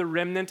not the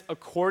remnant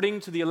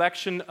according to the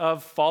election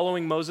of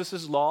following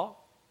Moses' law.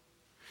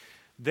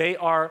 They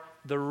are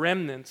the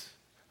remnant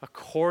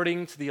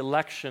according to the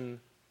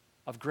election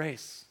of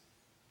grace.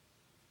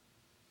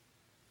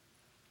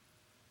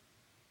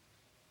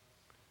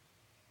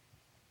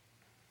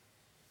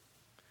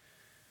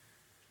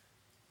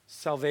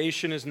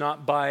 Salvation is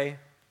not by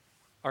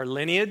our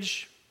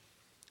lineage.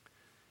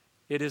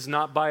 It is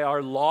not by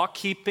our law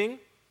keeping.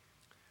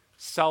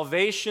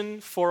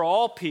 Salvation for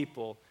all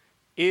people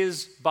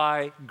is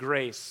by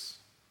grace,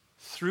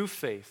 through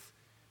faith,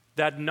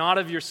 that not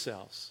of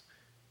yourselves.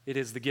 It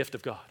is the gift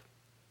of God.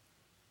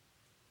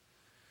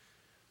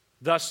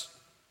 Thus,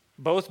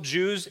 both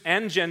Jews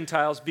and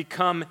Gentiles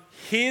become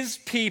his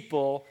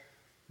people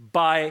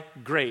by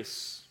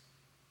grace.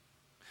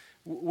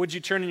 Would you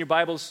turn in your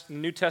Bibles in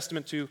the New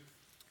Testament to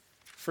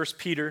 1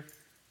 Peter?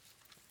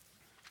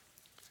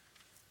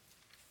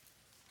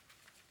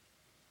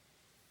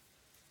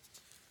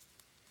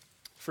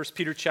 1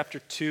 Peter chapter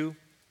 2.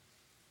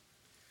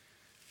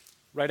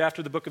 Right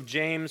after the book of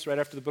James, right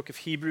after the book of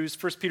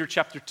Hebrews. 1 Peter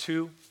chapter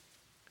 2.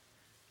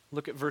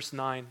 Look at verse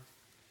 9.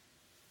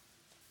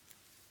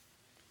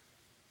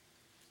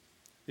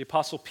 The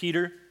Apostle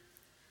Peter,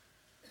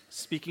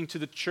 speaking to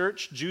the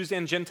church, Jews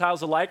and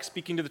Gentiles alike,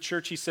 speaking to the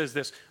church, he says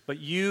this, "But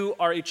you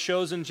are a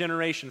chosen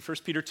generation,"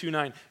 1 Peter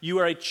 2:9. "You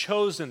are a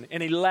chosen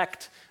and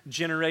elect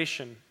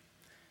generation,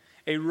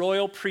 a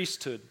royal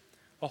priesthood,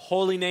 a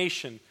holy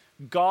nation,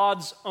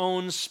 God's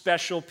own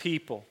special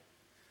people."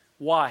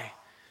 Why?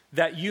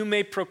 "That you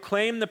may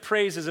proclaim the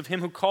praises of him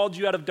who called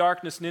you out of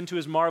darkness and into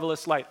his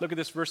marvelous light." Look at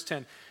this, verse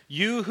 10.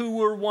 "You who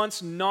were once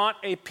not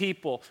a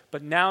people,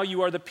 but now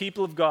you are the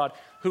people of God,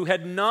 who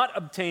had not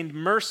obtained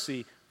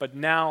mercy, but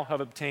now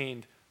have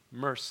obtained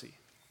mercy."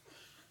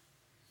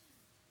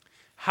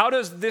 How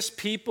does this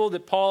people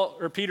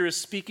that Peter is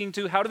speaking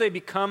to, how do they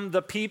become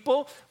the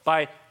people?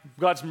 By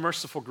God's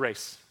merciful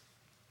grace.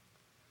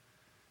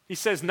 He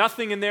says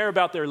nothing in there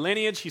about their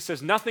lineage. He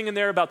says nothing in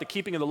there about the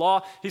keeping of the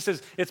law. He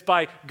says it's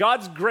by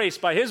God's grace,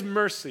 by his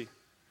mercy.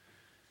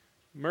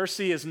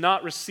 Mercy is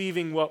not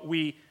receiving what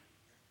we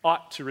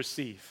ought to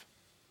receive.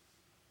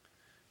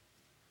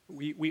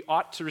 We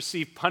ought to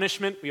receive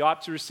punishment. We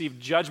ought to receive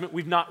judgment.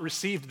 We've not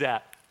received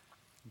that.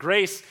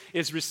 Grace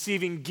is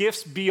receiving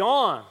gifts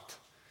beyond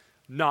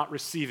not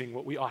receiving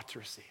what we ought to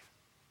receive.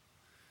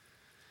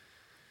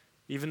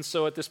 "Even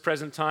so at this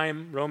present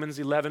time," Romans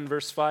 11,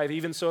 verse 5,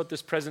 "even so at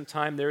this present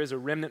time there is a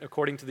remnant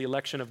according to the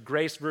election of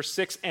grace." Verse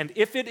 6, "And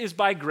if it is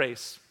by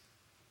grace,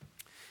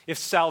 if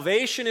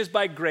salvation is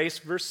by grace,"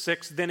 verse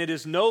 6, "then it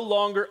is no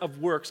longer of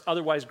works,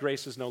 otherwise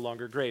grace is no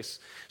longer grace."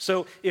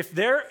 So if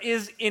there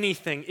is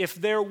anything, if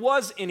there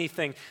was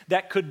anything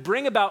that could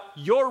bring about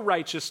your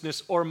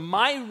righteousness or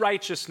my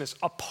righteousness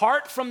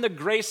apart from the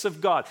grace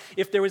of God,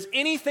 if there was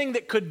anything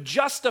that could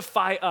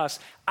justify us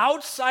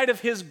outside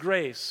of his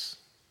grace,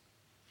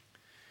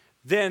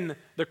 then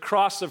the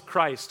cross of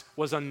Christ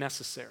was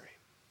unnecessary.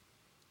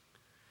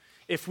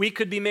 If we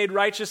could be made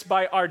righteous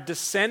by our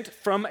descent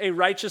from a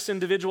righteous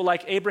individual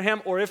like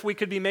Abraham, or if we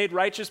could be made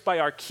righteous by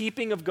our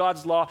keeping of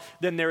God's law,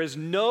 then there is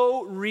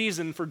no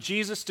reason for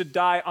Jesus to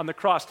die on the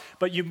cross.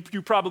 But you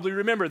probably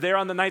remember, there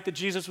on the night that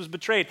Jesus was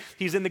betrayed,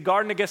 he's in the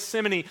Garden of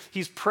Gethsemane.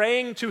 He's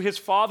praying to his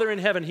Father in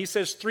heaven. He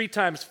says 3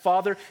 times,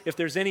 "Father, if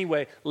there's any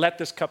way, let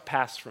this cup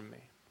pass from me."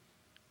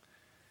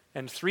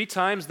 And 3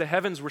 times the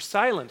heavens were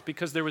silent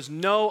because there was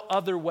no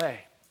other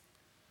way.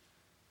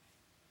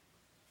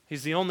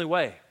 He's the only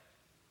way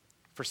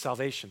for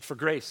salvation, for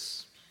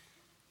grace.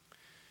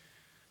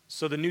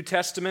 So the New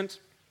Testament,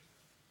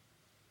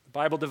 the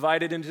Bible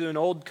divided into an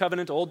Old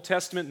Covenant, Old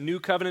Testament, New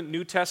Covenant,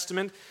 New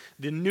Testament.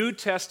 The New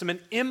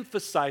Testament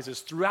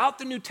emphasizes, throughout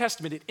the New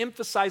Testament, it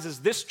emphasizes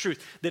this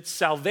truth, that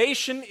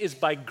salvation is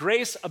by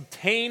grace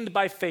obtained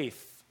by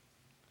faith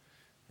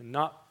and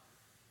not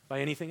by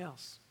anything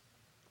else.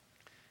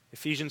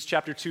 Ephesians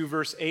chapter 2,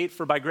 verse 8,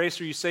 "For by grace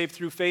are you saved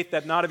through faith,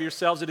 that not of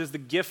yourselves, it is the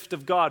gift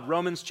of God."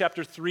 Romans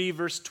chapter 3,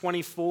 verse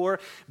 24,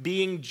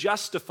 "Being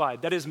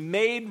justified," that is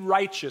made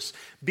righteous,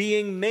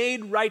 being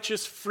made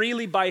righteous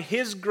freely by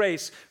his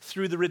grace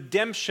through the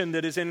redemption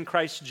that is in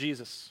Christ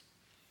Jesus.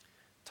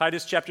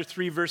 Titus chapter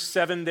 3, verse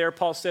 7, there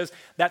Paul says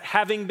that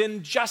having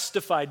been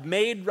justified,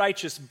 made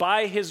righteous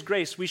by his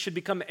grace, we should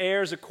become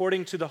heirs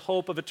according to the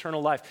hope of eternal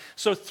life.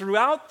 So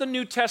throughout the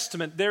New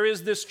Testament, there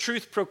is this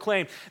truth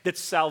proclaimed that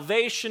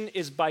salvation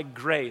is by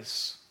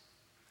grace.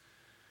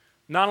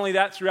 Not only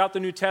that, throughout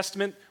the New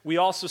Testament, we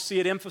also see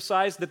it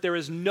emphasized that there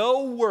is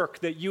no work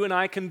that you and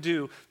I can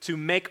do to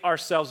make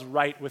ourselves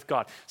right with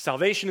God.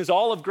 Salvation is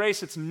all of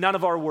grace, it's none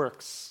of our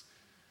works.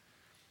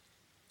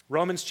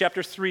 Romans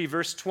chapter 3,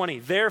 verse 20,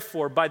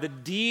 "Therefore, by the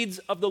deeds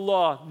of the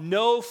law,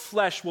 no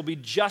flesh will be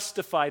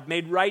justified,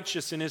 made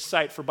righteous in his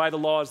sight, for by the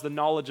law is the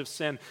knowledge of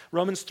sin."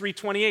 Romans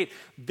 3:28,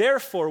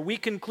 "Therefore, we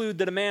conclude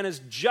that a man is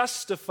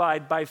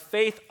justified by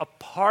faith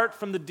apart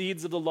from the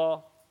deeds of the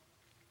law."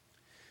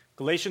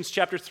 Galatians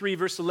chapter 3,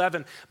 verse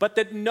 11, "But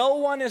that no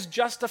one is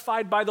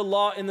justified by the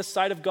law in the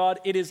sight of God,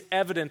 it is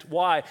evident."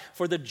 Why?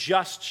 "For the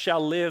just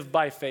shall live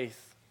by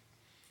faith."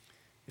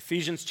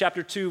 Ephesians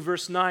chapter 2,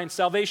 verse 9,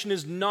 "Salvation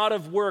is not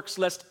of works,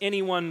 lest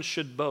anyone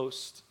should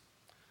boast."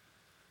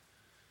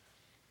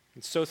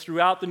 And so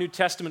throughout the New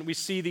Testament, we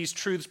see these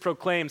truths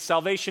proclaimed.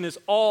 Salvation is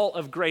all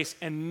of grace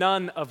and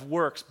none of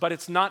works, but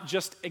it's not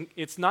just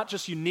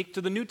unique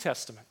to the New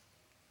Testament.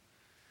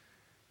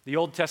 The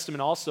Old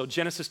Testament also,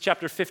 Genesis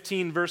chapter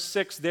 15, verse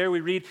 6, there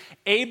we read,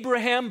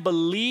 "Abraham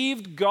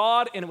believed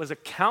God, and it was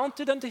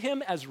accounted unto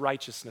him as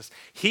righteousness."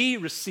 He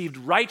received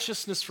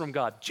righteousness from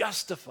God,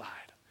 justified.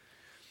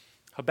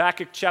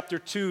 Habakkuk chapter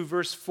 2,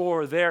 verse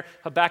 4, there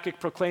Habakkuk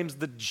proclaims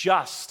the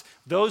just,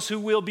 those who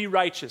will be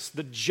righteous,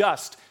 the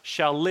just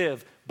shall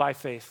live by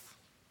faith.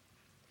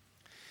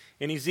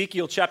 In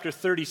Ezekiel chapter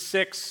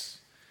 36,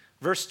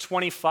 verse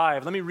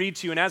 25, let me read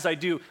to you, and as I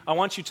do, I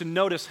want you to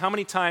notice how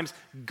many times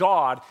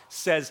God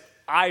says,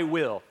 I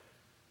will.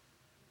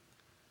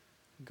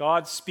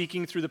 God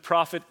speaking through the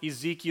prophet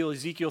Ezekiel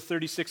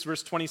 36,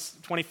 verse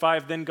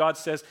 25, then God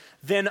says,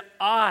 then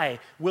I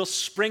will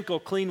sprinkle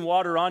clean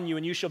water on you,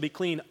 and you shall be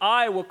clean.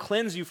 I will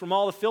cleanse you from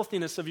all the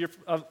filthiness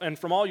and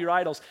from all your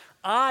idols.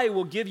 I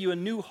will give you a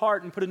new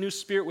heart and put a new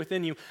spirit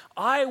within you.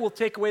 I will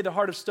take away the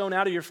heart of stone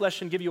out of your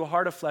flesh and give you a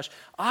heart of flesh.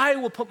 I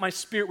will put my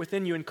spirit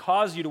within you and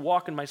cause you to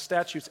walk in my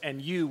statutes,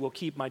 and you will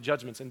keep my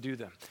judgments and do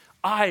them.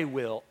 I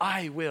will,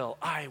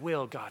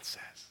 God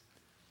says.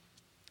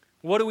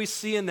 What do we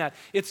see in that?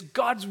 It's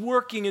God's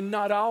working and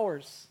not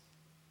ours.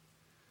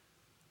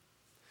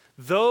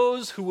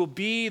 Those who will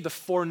be the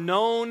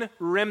foreknown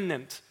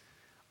remnant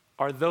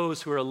are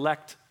those who are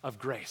elect of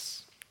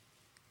grace.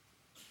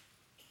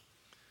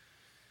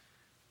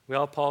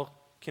 Well, Paul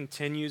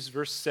continues,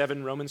 verse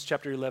 7, Romans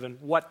chapter 11.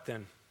 What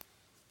then?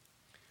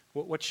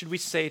 What should we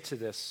say to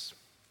this?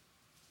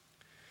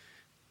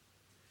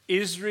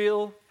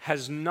 Israel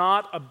has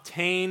not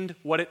obtained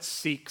what it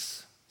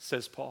seeks,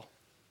 says Paul.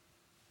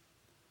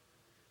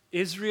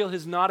 Israel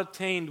has not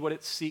obtained what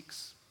it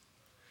seeks.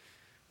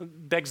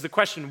 Begs the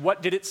question,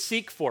 what did it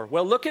seek for?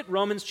 Well, look at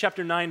Romans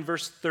chapter 9,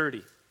 verse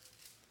 30.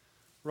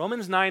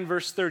 Romans 9,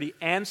 verse 30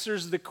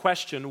 answers the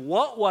question,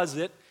 what was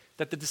it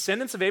that the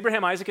descendants of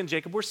Abraham, Isaac, and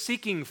Jacob were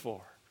seeking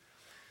for?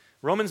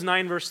 Romans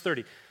 9, verse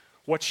 30.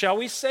 What shall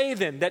we say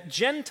then? That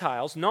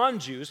Gentiles,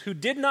 non-Jews, who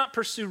did not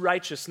pursue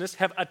righteousness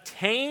have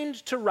attained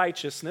to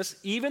righteousness,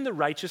 even the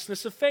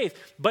righteousness of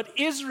faith. But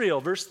Israel,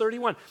 verse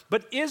 31,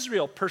 but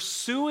Israel,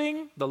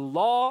 pursuing the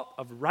law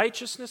of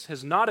righteousness,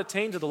 has not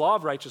attained to the law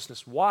of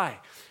righteousness. Why?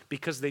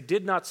 Because they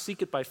did not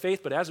seek it by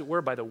faith, but as it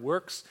were by the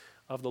works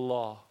of the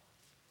law.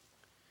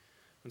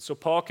 And so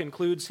Paul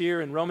concludes here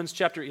in Romans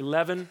chapter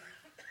 11,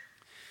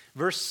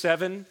 verse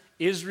 7,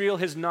 Israel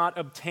has not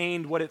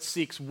obtained what it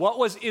seeks. What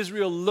was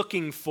Israel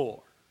looking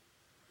for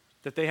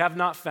that they have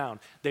not found?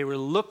 They were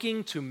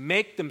looking to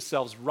make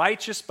themselves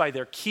righteous by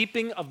their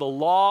keeping of the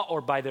law or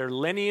by their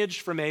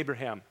lineage from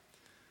Abraham.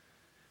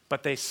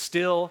 But they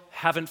still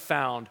haven't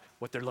found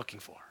what they're looking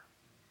for.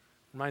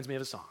 Reminds me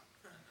of a song.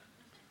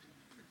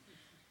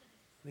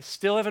 They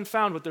still haven't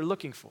found what they're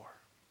looking for.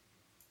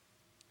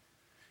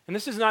 And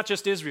this is not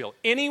just Israel.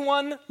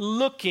 Anyone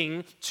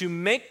looking to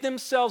make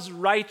themselves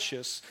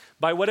righteous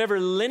by whatever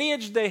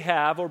lineage they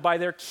have or by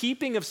their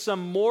keeping of some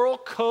moral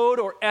code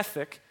or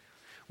ethic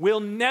will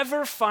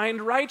never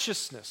find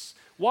righteousness.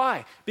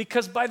 Why?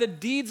 Because by the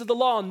deeds of the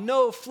law,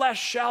 no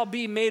flesh shall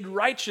be made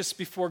righteous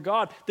before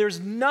God. There's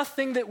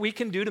nothing that we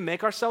can do to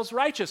make ourselves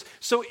righteous.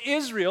 So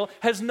Israel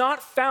has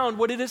not found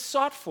what it has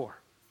sought for.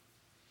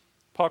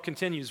 Paul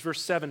continues,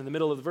 verse 7 in the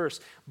middle of the verse.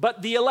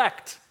 But the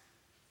elect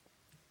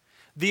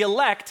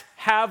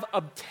have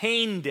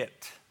obtained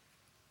it.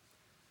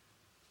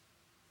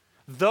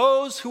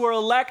 Those who are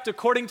elect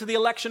according to the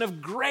election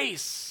of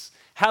grace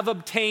have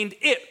obtained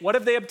it. What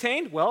have they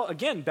obtained? Well,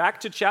 again, back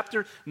to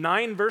chapter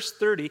 9, verse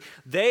 30.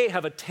 They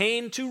have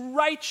attained to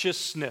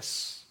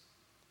righteousness.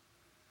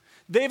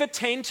 They've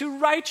attained to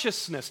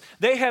righteousness.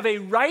 They have a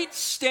right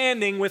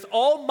standing with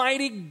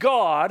Almighty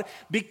God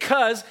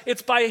because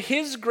it's by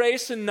His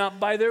grace and not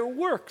by their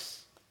works.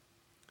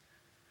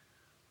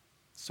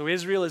 So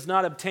Israel has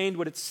not obtained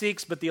what it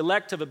seeks, but the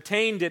elect have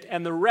obtained it,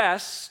 and the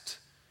rest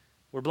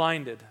were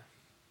blinded.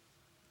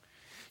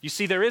 You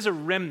see, there is a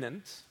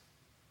remnant,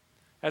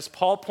 as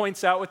Paul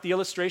points out with the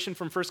illustration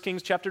from 1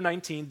 Kings chapter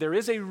 19, there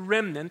is a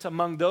remnant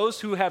among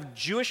those who have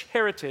Jewish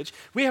heritage.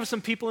 We have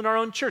some people in our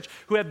own church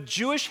who have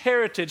Jewish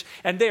heritage,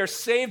 and they are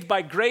saved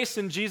by grace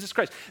in Jesus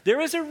Christ. There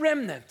is a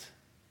remnant.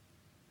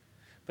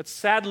 But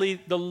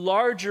sadly, the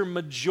larger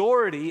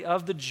majority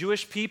of the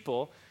Jewish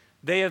people,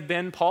 they have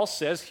been, Paul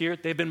says here,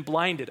 they've been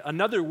blinded.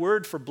 Another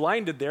word for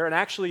blinded there, and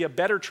actually a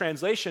better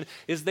translation,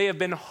 is they have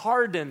been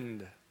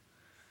hardened.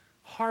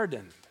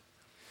 Hardened.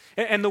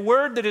 And the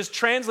word that is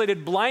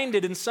translated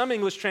blinded in some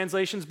English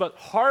translations, but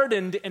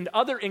hardened in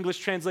other English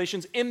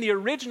translations, in the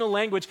original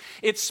language,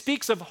 it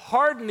speaks of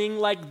hardening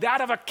like that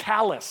of a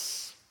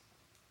callus.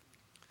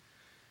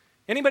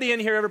 Anybody in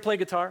here ever play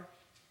guitar?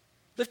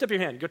 Lift up your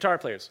hand, guitar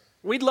players.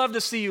 We'd love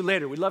to see you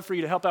later. We'd love for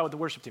you to help out with the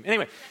worship team.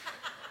 Anyway.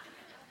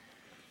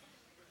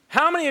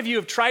 How many of you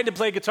have tried to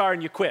play guitar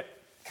and you quit?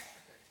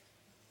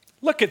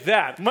 Look at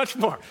that, much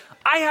more.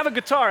 I have a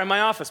guitar in my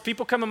office.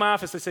 People come in my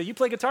office, they say, you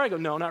play guitar? I go,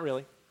 no, not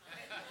really.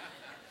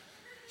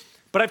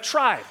 But I've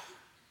tried.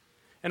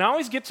 And I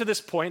always get to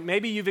this point,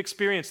 maybe you've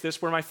experienced this,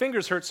 where my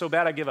fingers hurt so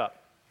bad I give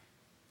up.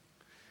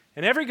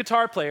 And every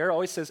guitar player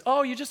always says,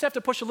 oh, you just have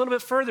to push a little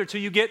bit further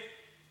till you get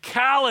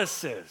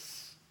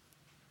calluses,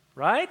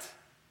 right?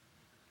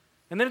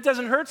 And then it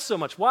doesn't hurt so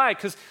much. Why?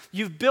 Because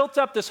you've built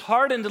up this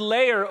hardened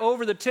layer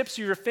over the tips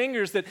of your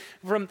fingers that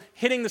from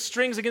hitting the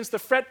strings against the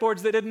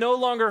fretboards that it no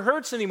longer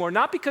hurts anymore.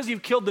 Not because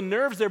you've killed the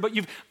nerves there, but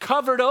you've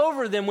covered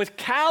over them with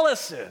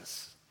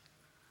calluses.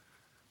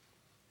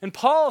 And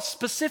Paul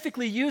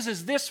specifically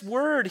uses this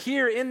word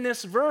here in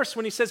this verse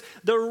when he says,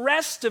 the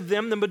rest of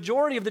them, the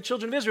majority of the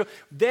children of Israel,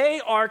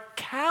 they are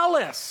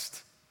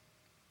calloused.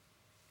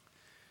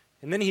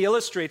 And then he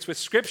illustrates with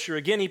Scripture.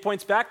 Again, he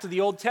points back to the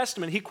Old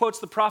Testament. He quotes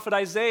the prophet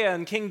Isaiah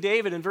and King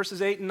David in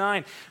verses 8 and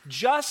 9.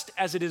 Just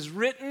as it is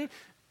written,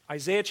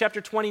 Isaiah chapter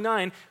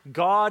 29,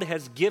 God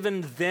has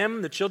given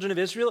them, the children of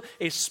Israel,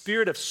 a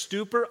spirit of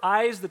stupor,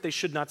 eyes that they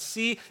should not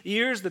see,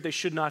 ears that they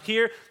should not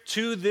hear,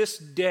 to this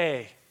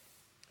day.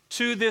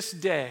 To this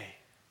day.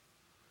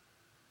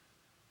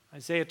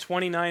 Isaiah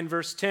 29,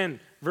 verse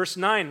 10. Verse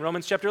 9,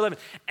 Romans chapter 11.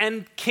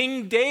 And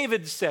King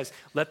David says,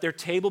 let their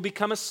table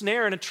become a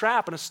snare and a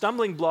trap and a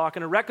stumbling block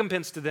and a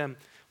recompense to them.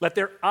 Let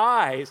their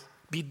eyes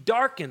be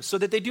darkened so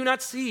that they do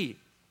not see.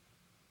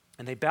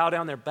 And they bow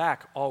down their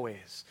back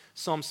always.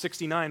 Psalm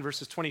 69,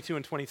 verses 22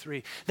 and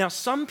 23. Now,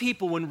 some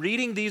people, when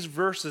reading these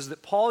verses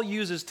that Paul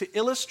uses to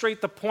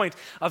illustrate the point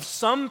of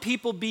some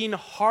people being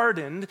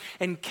hardened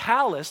and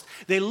calloused,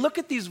 they look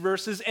at these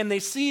verses and they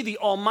see the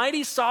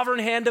almighty sovereign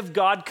hand of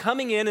God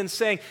coming in and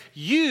saying,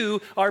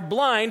 you are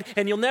blind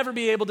and you'll never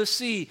be able to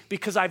see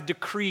because I've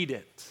decreed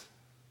it.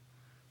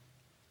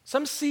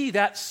 Some see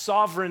that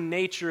sovereign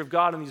nature of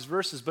God in these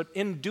verses, but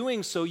in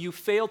doing so, you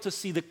fail to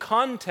see the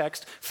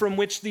context from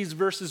which these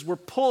verses were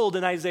pulled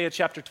in Isaiah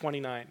chapter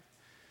 29.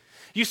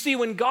 You see,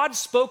 when God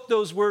spoke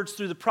those words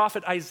through the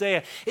prophet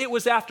Isaiah, it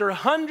was after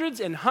hundreds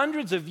and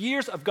hundreds of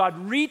years of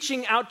God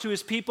reaching out to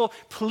his people,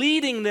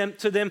 pleading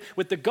to them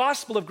with the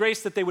gospel of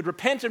grace that they would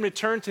repent and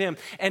return to him.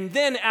 And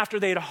then after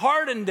they had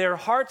hardened their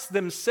hearts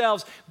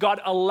themselves, God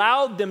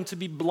allowed them to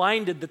be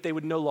blinded that they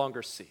would no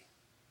longer see.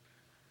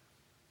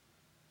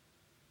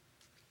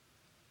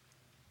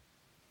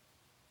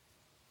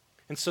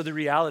 And so the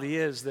reality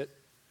is that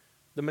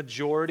the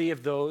majority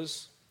of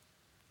those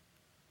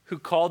who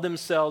call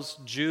themselves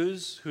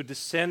Jews, who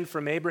descend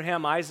from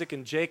Abraham, Isaac,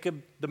 and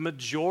Jacob, the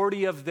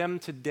majority of them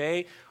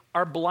today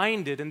are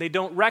blinded and they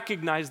don't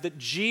recognize that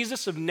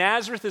Jesus of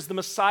Nazareth is the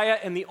Messiah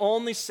and the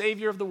only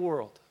Savior of the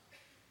world.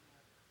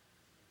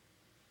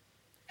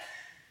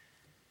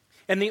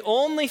 And the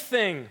only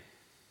thing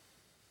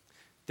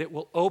that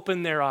will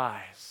open their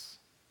eyes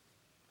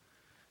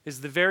is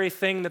the very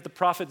thing that the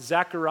prophet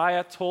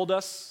Zechariah told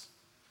us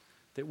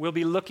that we'll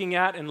be looking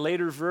at in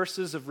later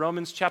verses of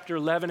Romans chapter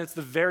 11. It's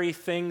the very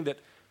thing that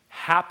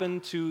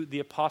happened to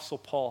the Apostle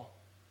Paul.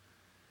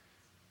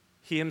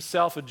 He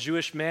himself, a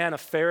Jewish man, a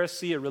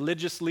Pharisee, a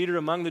religious leader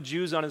among the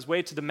Jews on his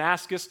way to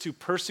Damascus to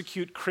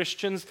persecute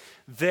Christians,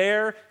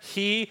 there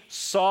he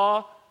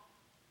saw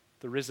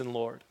the risen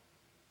Lord.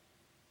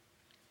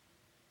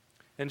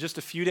 And just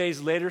a few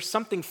days later,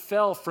 something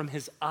fell from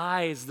his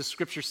eyes, the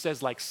scripture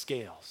says, like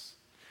scales.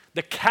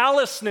 The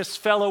callousness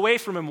fell away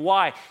from him.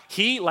 Why?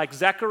 He, like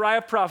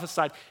Zechariah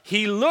prophesied,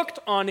 he looked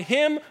on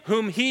him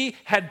whom he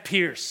had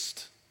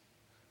pierced.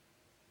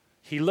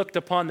 He looked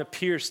upon the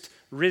pierced,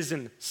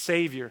 risen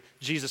Savior,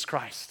 Jesus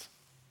Christ.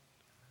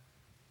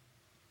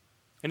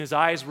 And his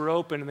eyes were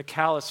open and the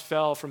callous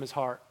fell from his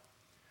heart.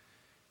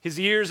 His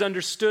ears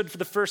understood for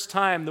the first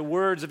time the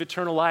words of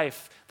eternal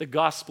life, the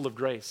gospel of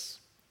grace.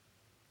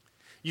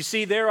 You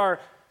see, there are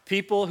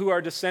people who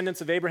are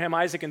descendants of Abraham,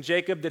 Isaac, and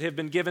Jacob that have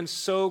been given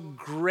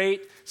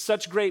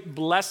such great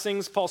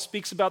blessings. Paul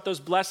speaks about those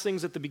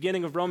blessings at the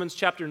beginning of Romans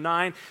chapter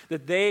 9,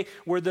 that they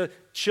were the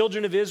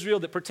children of Israel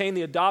that pertain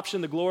the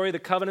adoption, the glory, the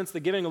covenants, the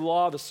giving of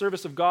law, the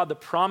service of God, the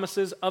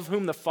promises of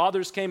whom the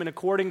fathers came and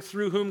according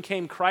through whom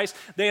came Christ.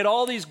 They had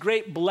all these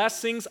great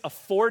blessings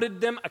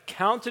afforded them,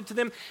 accounted to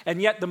them,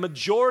 and yet the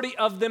majority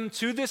of them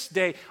to this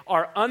day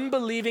are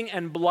unbelieving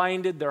and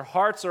blinded. Their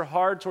hearts are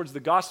hard towards the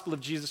gospel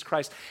of Jesus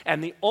Christ.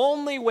 And the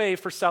only way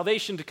for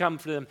salvation to come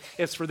for them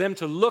is for them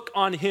to look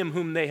on him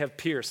whom they have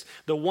pierced.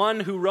 The one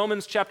who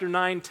Romans chapter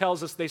 9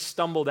 tells us they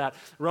stumbled at.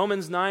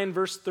 Romans 9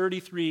 verse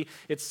 33,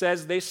 it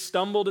says they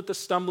stumbled at the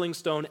stumbling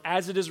stone,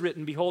 as it is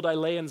written, behold, I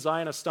lay in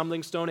Zion a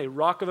stumbling stone, a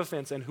rock of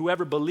offense, and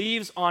whoever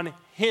believes on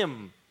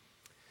him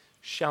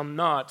shall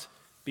not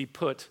be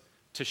put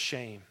to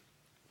shame.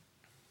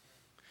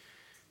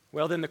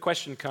 Well, then the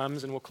question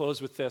comes, and we'll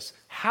close with this.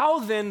 How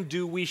then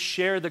do we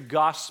share the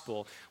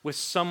gospel with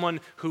someone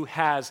who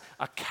has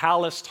a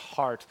calloused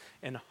heart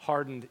and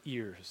hardened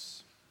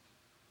ears?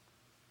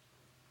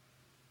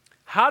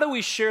 How do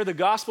we share the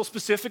gospel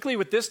specifically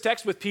with this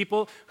text with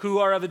people who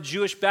are of a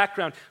Jewish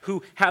background,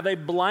 who have a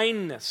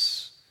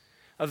blindness,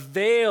 a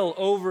veil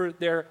over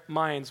their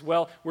minds?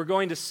 Well, we're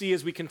going to see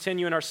as we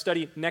continue in our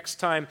study next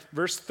time,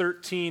 verse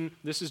 13.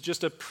 This is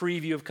just a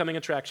preview of coming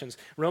attractions.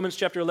 Romans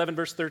chapter 11,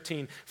 verse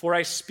 13. For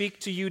I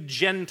speak to you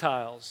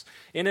Gentiles,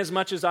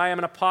 inasmuch as I am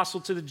an apostle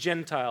to the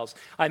Gentiles.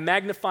 I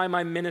magnify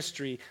my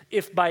ministry,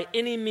 if by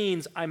any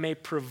means I may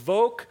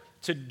provoke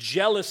to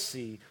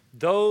jealousy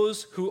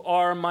those who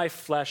are my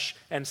flesh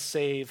and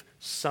save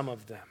some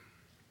of them.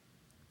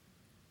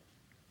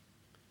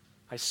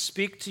 I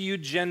speak to you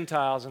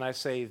Gentiles and I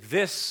say,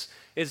 this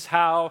is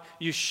how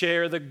you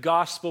share the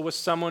gospel with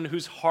someone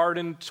who's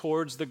hardened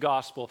towards the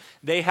gospel.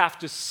 They have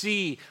to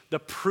see the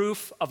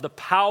proof of the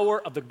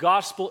power of the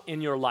gospel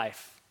in your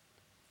life.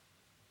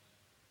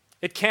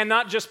 It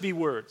cannot just be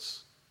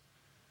words.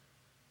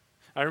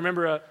 I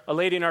remember a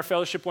lady in our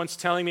fellowship once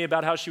telling me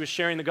about how she was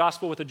sharing the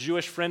gospel with a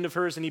Jewish friend of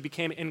hers, and he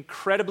became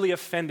incredibly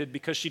offended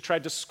because she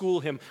tried to school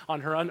him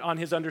on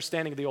his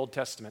understanding of the Old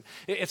Testament.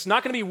 It's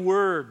not going to be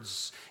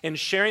words in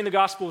sharing the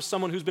gospel with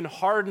someone who's been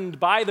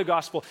hardened by the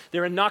gospel.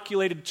 They're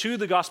inoculated to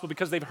the gospel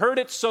because they've heard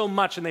it so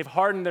much and they've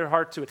hardened their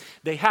heart to it.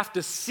 They have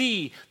to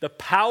see the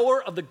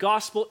power of the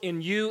gospel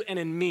in you and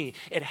in me.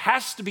 It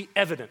has to be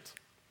evident.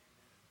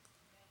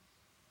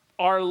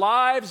 Our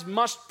lives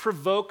must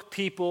provoke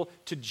people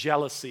to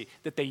jealousy,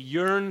 that they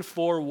yearn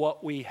for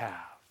what we have.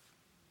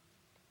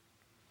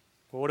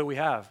 Well, what do we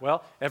have?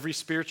 Well, every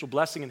spiritual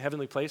blessing in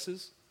heavenly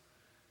places.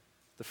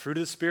 The fruit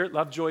of the Spirit,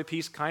 love, joy,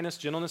 peace, kindness,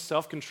 gentleness,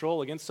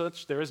 self-control. Against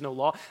such there is no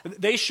law.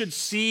 They should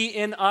see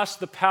in us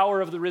the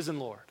power of the risen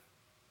Lord.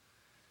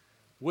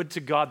 Would to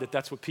God that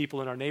that's what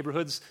people in our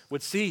neighborhoods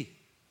would see.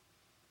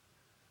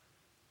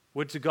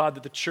 Would to God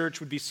that the church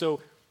would be so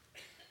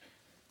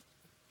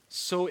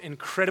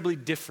incredibly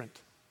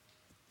different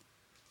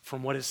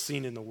from what is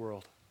seen in the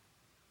world.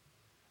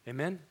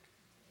 Amen?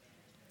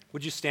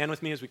 Would you stand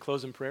with me as we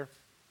close in prayer?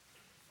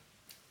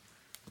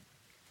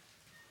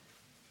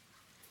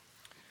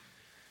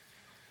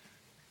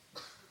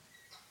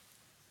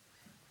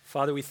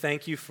 Father, we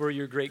thank you for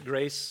your great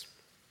grace.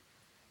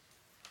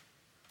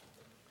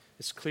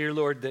 It's clear,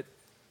 Lord, that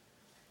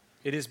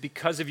it is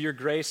because of your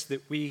grace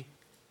that we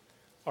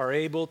are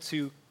able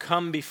to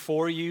come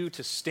before you,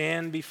 to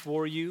stand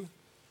before you.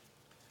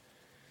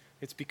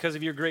 It's because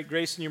of your great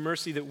grace and your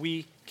mercy that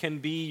we can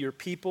be your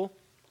people.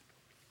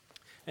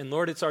 And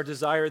Lord, it's our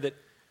desire that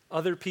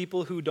other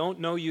people who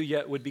don't know you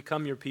yet would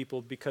become your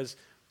people because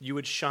you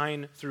would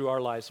shine through our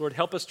lives. Lord,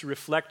 help us to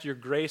reflect your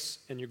grace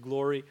and your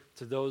glory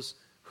to those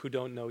who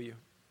don't know you.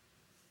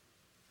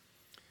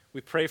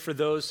 We pray for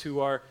those who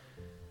are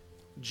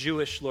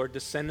Jewish, Lord,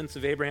 descendants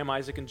of Abraham,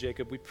 Isaac, and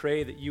Jacob. We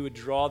pray that you would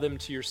draw them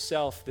to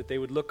yourself, that they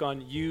would look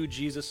on you,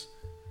 Jesus,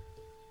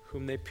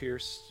 whom they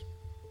pierced.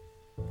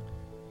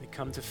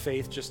 Come to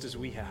faith just as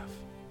we have.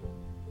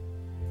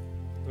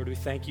 Lord, we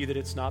thank you that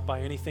it's not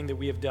by anything that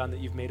we have done that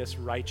you've made us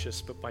righteous,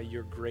 but by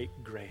your great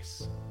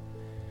grace.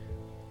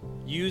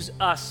 Use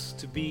us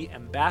to be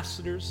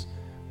ambassadors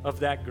of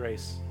that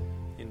grace.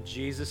 In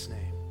Jesus'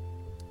 name,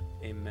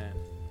 amen.